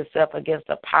exalts itself against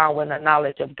the power and the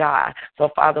knowledge of God. So,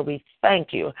 Father, we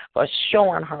thank you for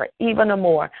showing her even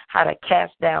more how to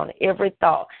cast down every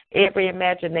thought, every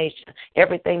imagination,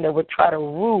 everything that would try to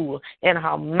rule in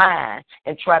her mind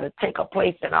and try to take a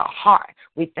place in her heart.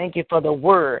 We thank you for the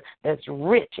word that's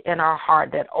rich in our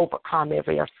heart that overcome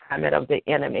every assignment of the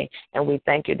enemy. And we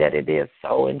thank you that it is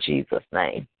so in Jesus'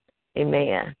 name.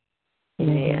 Amen.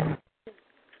 Amen.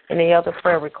 Any other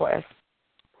prayer requests?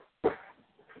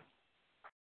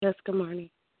 Yes, good morning.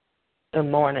 Good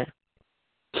morning.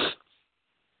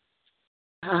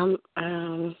 I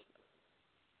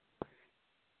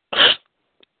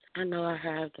know I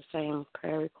have the same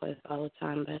prayer request all the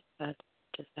time, but I'm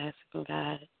just asking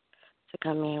God to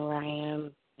come in where I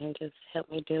am and just help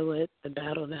me deal with the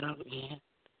battle that I'm in.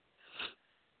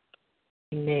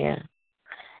 Amen.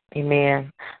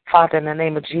 Amen. Father, in the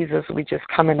name of Jesus, we just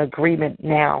come in agreement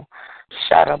now.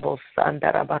 Father,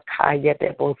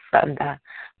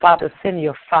 send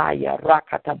your fire.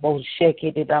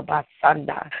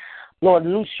 Lord,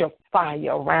 loose your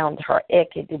fire around her.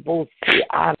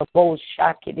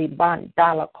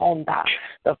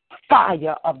 The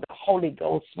fire of the Holy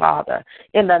Ghost, Father,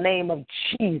 in the name of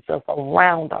Jesus,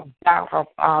 around her, about her,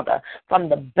 Father, from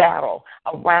the battle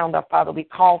around her, Father. We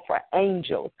call for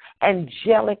angels,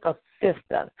 angelic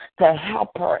assistance to help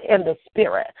her in the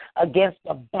spirit against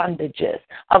the bondages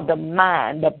of the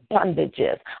mind, the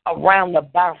bondages around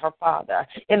about her, Father,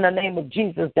 in the name of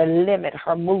Jesus, that limit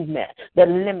her movement, that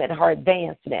limit her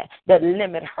advancement, that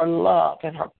limit her love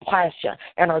and her passion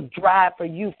and her drive for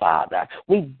you, Father.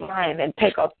 We bind and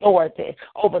take authority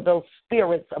over those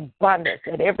spirits of abundance,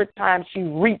 that every time she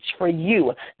reaches for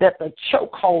you, that the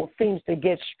chokehold seems to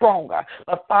get stronger.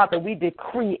 But, Father, we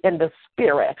decree in the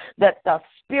spirit that the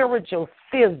spiritual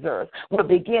scissors will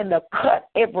begin to cut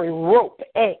every rope,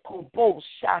 every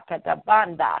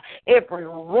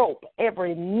rope,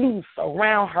 every noose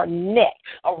around her neck,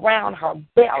 around her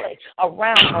belly,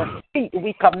 around her feet.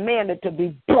 We command it to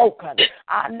be broken.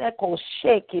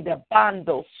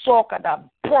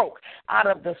 Broke out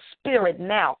of the spirit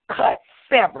now, cut,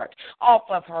 severed off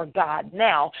of her, God,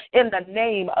 now, in the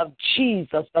name of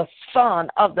Jesus, the Son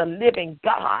of the living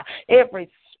God. Every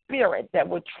spirit that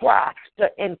would try to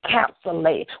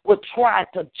encapsulate, would try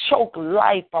to choke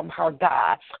life from her,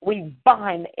 God. We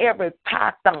bind every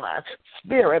python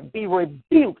spirit, be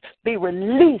rebuked, be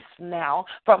released now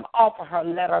from off of her.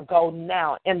 Let her go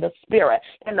now in the spirit,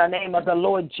 in the name of the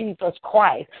Lord Jesus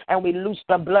Christ. And we loose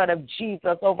the blood of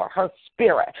Jesus over her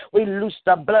spirit. We loose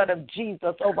the blood of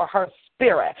Jesus over her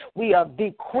spirit. We have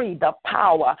decreed the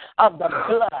power of the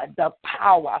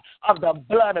power of the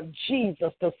blood of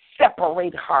Jesus to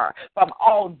separate her from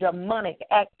all demonic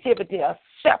activity,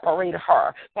 separate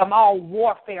her from all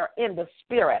warfare in the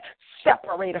spirit,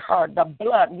 separate her. The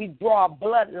blood, we draw a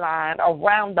bloodline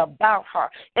around about her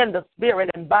in the spirit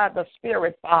and by the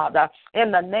spirit, Father,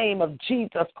 in the name of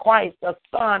Jesus Christ, the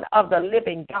Son of the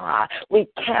living God. We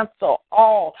cancel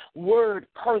all word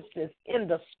curses in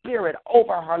the spirit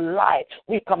over her life.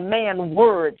 We command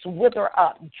words, wither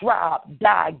up, drop,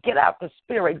 die, get out the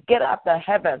spirit, get out the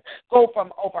heavens, go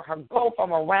from over her, go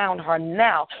from around her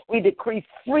now. We decree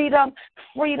freedom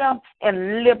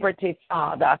and liberty,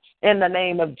 Father, in the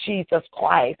name of Jesus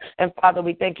Christ. And Father,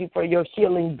 we thank you for your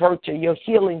healing virtue, your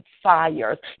healing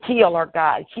fires. Heal her,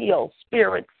 God. Heal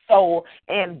spirit, soul,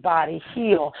 and body.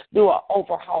 Heal. Do an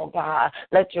overhaul, God.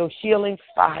 Let your healing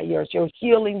fires, your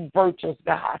healing virtues,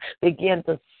 God, begin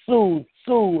to soothe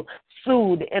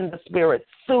in the spirit,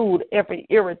 soothe every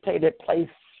irritated place,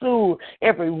 soothe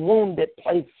every wounded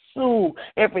place, soothe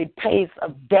every pace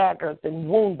of daggers and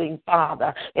wounding,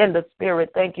 Father, in the spirit.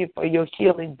 Thank you for your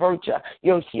healing virtue,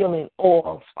 your healing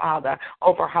oil, Father,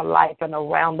 over her life and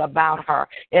around about her,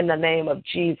 in the name of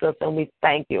Jesus. And we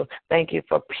thank you. Thank you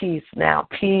for peace now.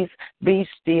 Peace, be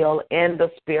still in the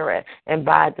spirit and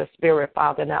by the spirit,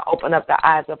 Father. Now open up the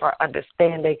eyes of her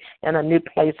understanding in a new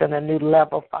place and a new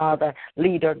level, Father.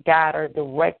 Lead her, guide her,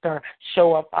 direct her,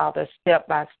 show her, Father, step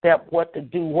by step what to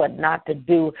do, what not to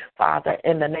do, Father,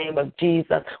 in the name of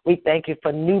Jesus. We thank you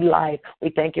for new life.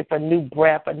 We thank you for new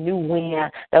breath, a new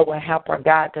wind that will help her,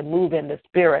 God, to move in the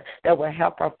spirit, that will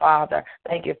help her, Father.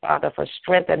 Thank you, Father, for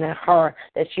strengthening her,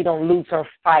 that she don't lose her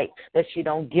fight, that she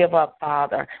don't give up,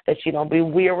 Father, that she don't be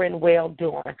weary in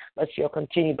well-doing, but she'll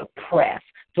continue to press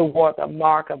toward the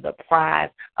mark of the prize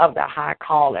of the high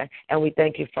calling. And we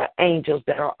thank you for angels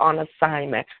that are on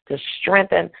assignment to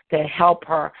strengthen, to help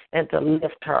her, and to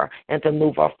lift her, and to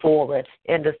move her forward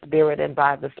in the spirit and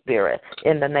by the spirit,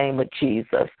 in the name of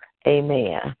Jesus.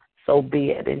 Amen. So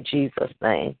be it in Jesus'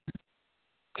 name.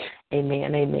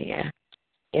 Amen, amen.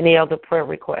 Any other prayer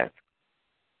requests?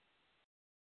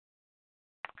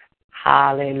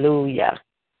 Hallelujah.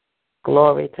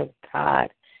 Glory to God.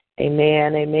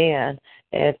 Amen, amen.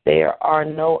 If there are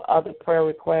no other prayer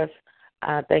requests,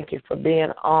 thank you for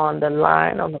being on the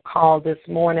line, on the call this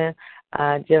morning.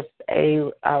 Just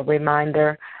a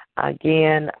reminder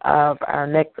again of our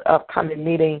next upcoming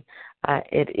meeting.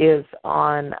 It is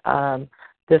on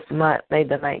this month, May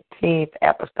the 19th,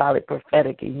 Apostolic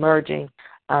Prophetic Emerging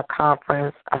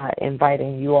Conference,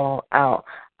 inviting you all out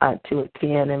to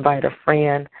attend. Invite a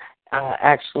friend.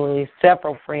 Actually,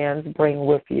 several friends bring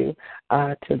with you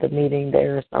to the meeting.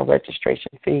 There is no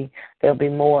registration fee. There'll be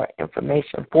more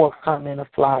information forthcoming. A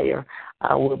flyer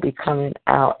will be coming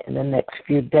out in the next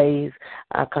few days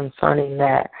concerning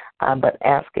that, but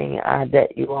asking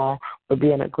that you all will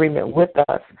be in agreement with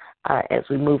us as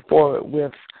we move forward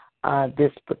with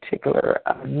this particular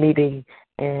meeting.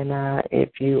 And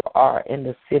if you are in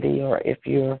the city or if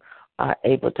you're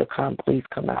able to come, please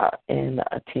come out and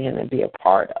attend and be a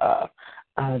part of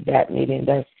that meeting.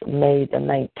 That's May the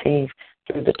 19th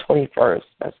through the 21st.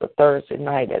 That's a Thursday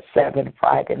night at 7,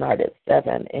 Friday night at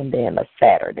 7, and then a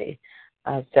Saturday.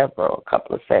 A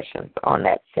couple of sessions on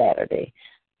that Saturday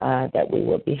that we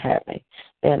will be having.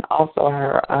 And also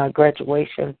our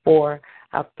graduation for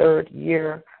our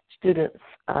third-year students,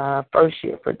 first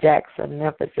year for Jackson,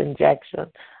 Memphis and Jackson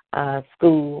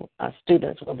school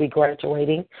students will be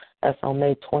graduating. That's on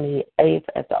May 28th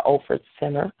at the Ophir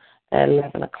Center at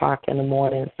 11 o'clock in the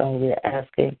morning. So we're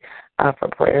asking for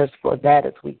prayers for that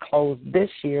as we close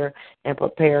this year and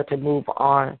prepare to move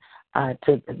on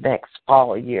to the next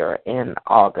fall year in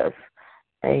August.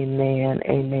 Amen,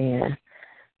 amen,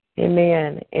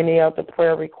 amen. Any other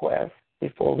prayer requests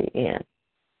before we end?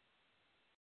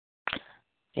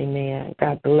 Amen.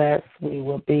 God bless. We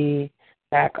will be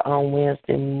back on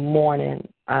Wednesday morning.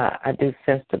 I do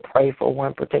sense to pray for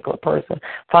one particular person.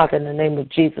 Father, in the name of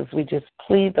Jesus, we just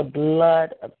plead the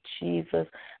blood of Jesus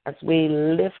as we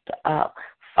lift up,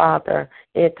 Father,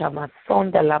 Father,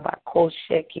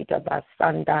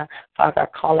 I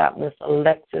call out Miss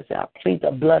Alexis. I plead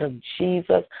the blood of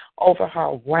Jesus over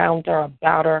her, around her,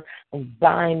 about her, and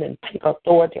bind and take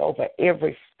authority over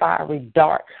every fiery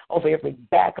dart, over every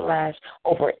backlash,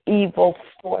 over evil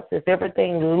forces,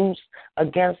 everything loose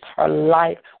against her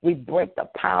life. We break the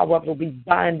power of it. We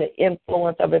bind the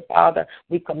influence of it, Father.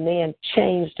 We command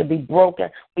chains to be broken.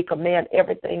 We command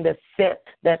everything that's set,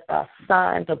 that's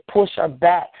assigned to push her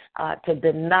back, to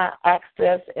deny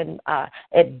access and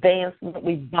advancement.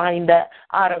 We bind that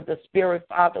out of the spirit,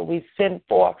 Father. We send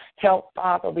forth help,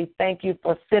 Father. We thank you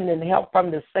for sending help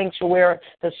from the sanctuary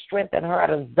to strengthen her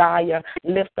desire,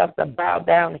 lift up the bowed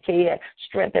down head,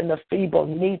 strengthen the feeble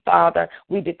knee, Father.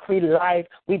 We decree life,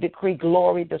 we decree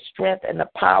glory, the strength and the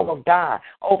power of God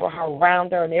over her,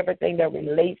 around her, and everything that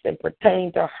relates and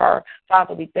pertains to her.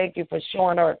 Father, we thank you for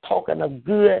showing her a token of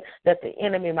good that the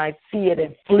enemy might see it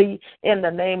and flee. In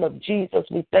the name of Jesus,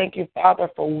 we thank you, Father,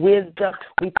 for wisdom.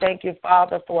 We thank you,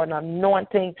 Father, for an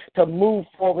anointing to move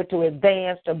forward, to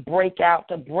advance, to break out,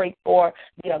 to break forth,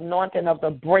 the anointing of the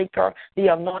breaker, the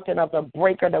anointing of the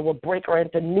breaker that will break her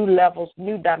into new levels,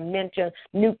 new dimensions,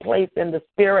 new place in the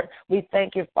spirit. We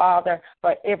thank you, Father,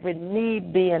 for every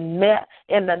need being met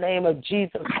in the name of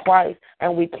Jesus Christ,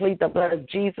 and we plead the blood of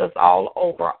Jesus all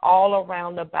over, all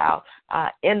around about,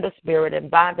 in the spirit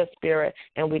and by the spirit,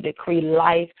 and we decree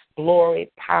life,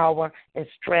 glory, power, and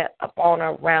strength upon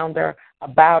her, around her,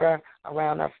 about her,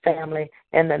 around her family,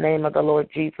 in the name of the Lord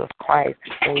Jesus Christ.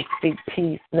 And we speak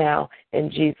peace now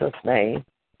in Jesus' name.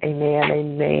 Amen,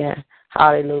 amen.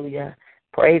 Hallelujah.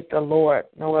 Praise the Lord.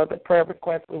 No other prayer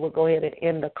requests. We will go ahead and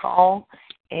end the call,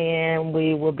 and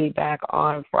we will be back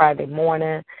on Friday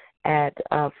morning at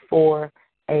 4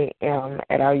 a.m.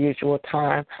 at our usual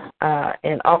time.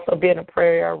 And also being a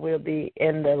prayer, we'll be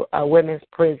in the women's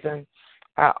prison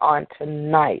on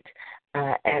tonight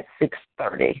at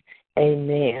 6:30.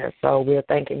 Amen. So we're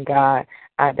thanking God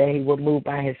that He will move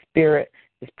by His Spirit,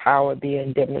 His power be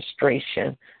in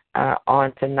demonstration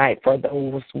on tonight for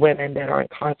those women that are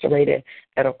incarcerated,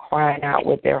 that are crying out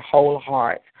with their whole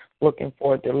hearts, looking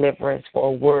for deliverance, for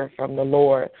a word from the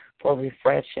Lord, for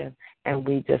refreshing. And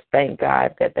we just thank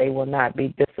God that they will not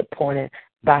be disappointed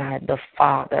by the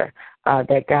Father,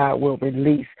 that God will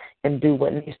release and do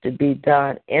what needs to be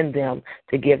done in them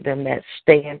to give them that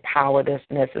staying power that's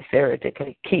necessary to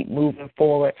keep moving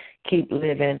forward, keep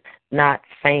living, not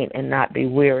faint, and not be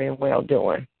weary in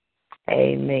well-doing.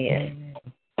 Amen.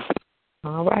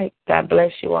 All right. God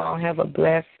bless you all. Have a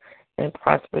blessed and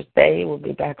prosperous day. We'll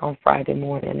be back on Friday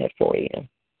morning at 4 a.m.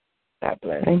 God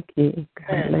bless. Thank you.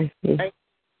 God bless you.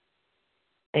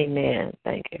 Amen.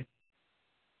 Thank you.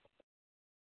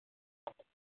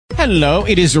 Hello,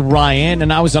 it is Ryan,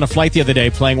 and I was on a flight the other day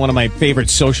playing one of my favorite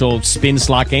social spin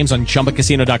slot games on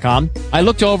ChumbaCasino.com. I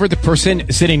looked over at the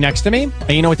person sitting next to me, and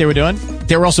you know what they were doing?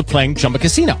 They were also playing Chumba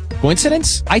Casino.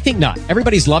 Coincidence? I think not.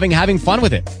 Everybody's loving having fun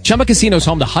with it. Chumba Casino is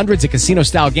home to hundreds of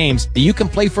casino-style games that you can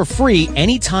play for free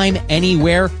anytime,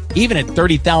 anywhere, even at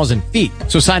 30,000 feet.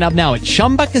 So sign up now at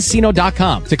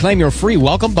ChumbaCasino.com to claim your free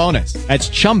welcome bonus. That's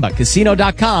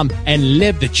ChumbaCasino.com and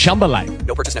live the Chumba life.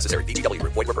 No purchase necessary. VGW.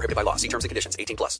 Void where prohibited by law. See terms and conditions. 18+.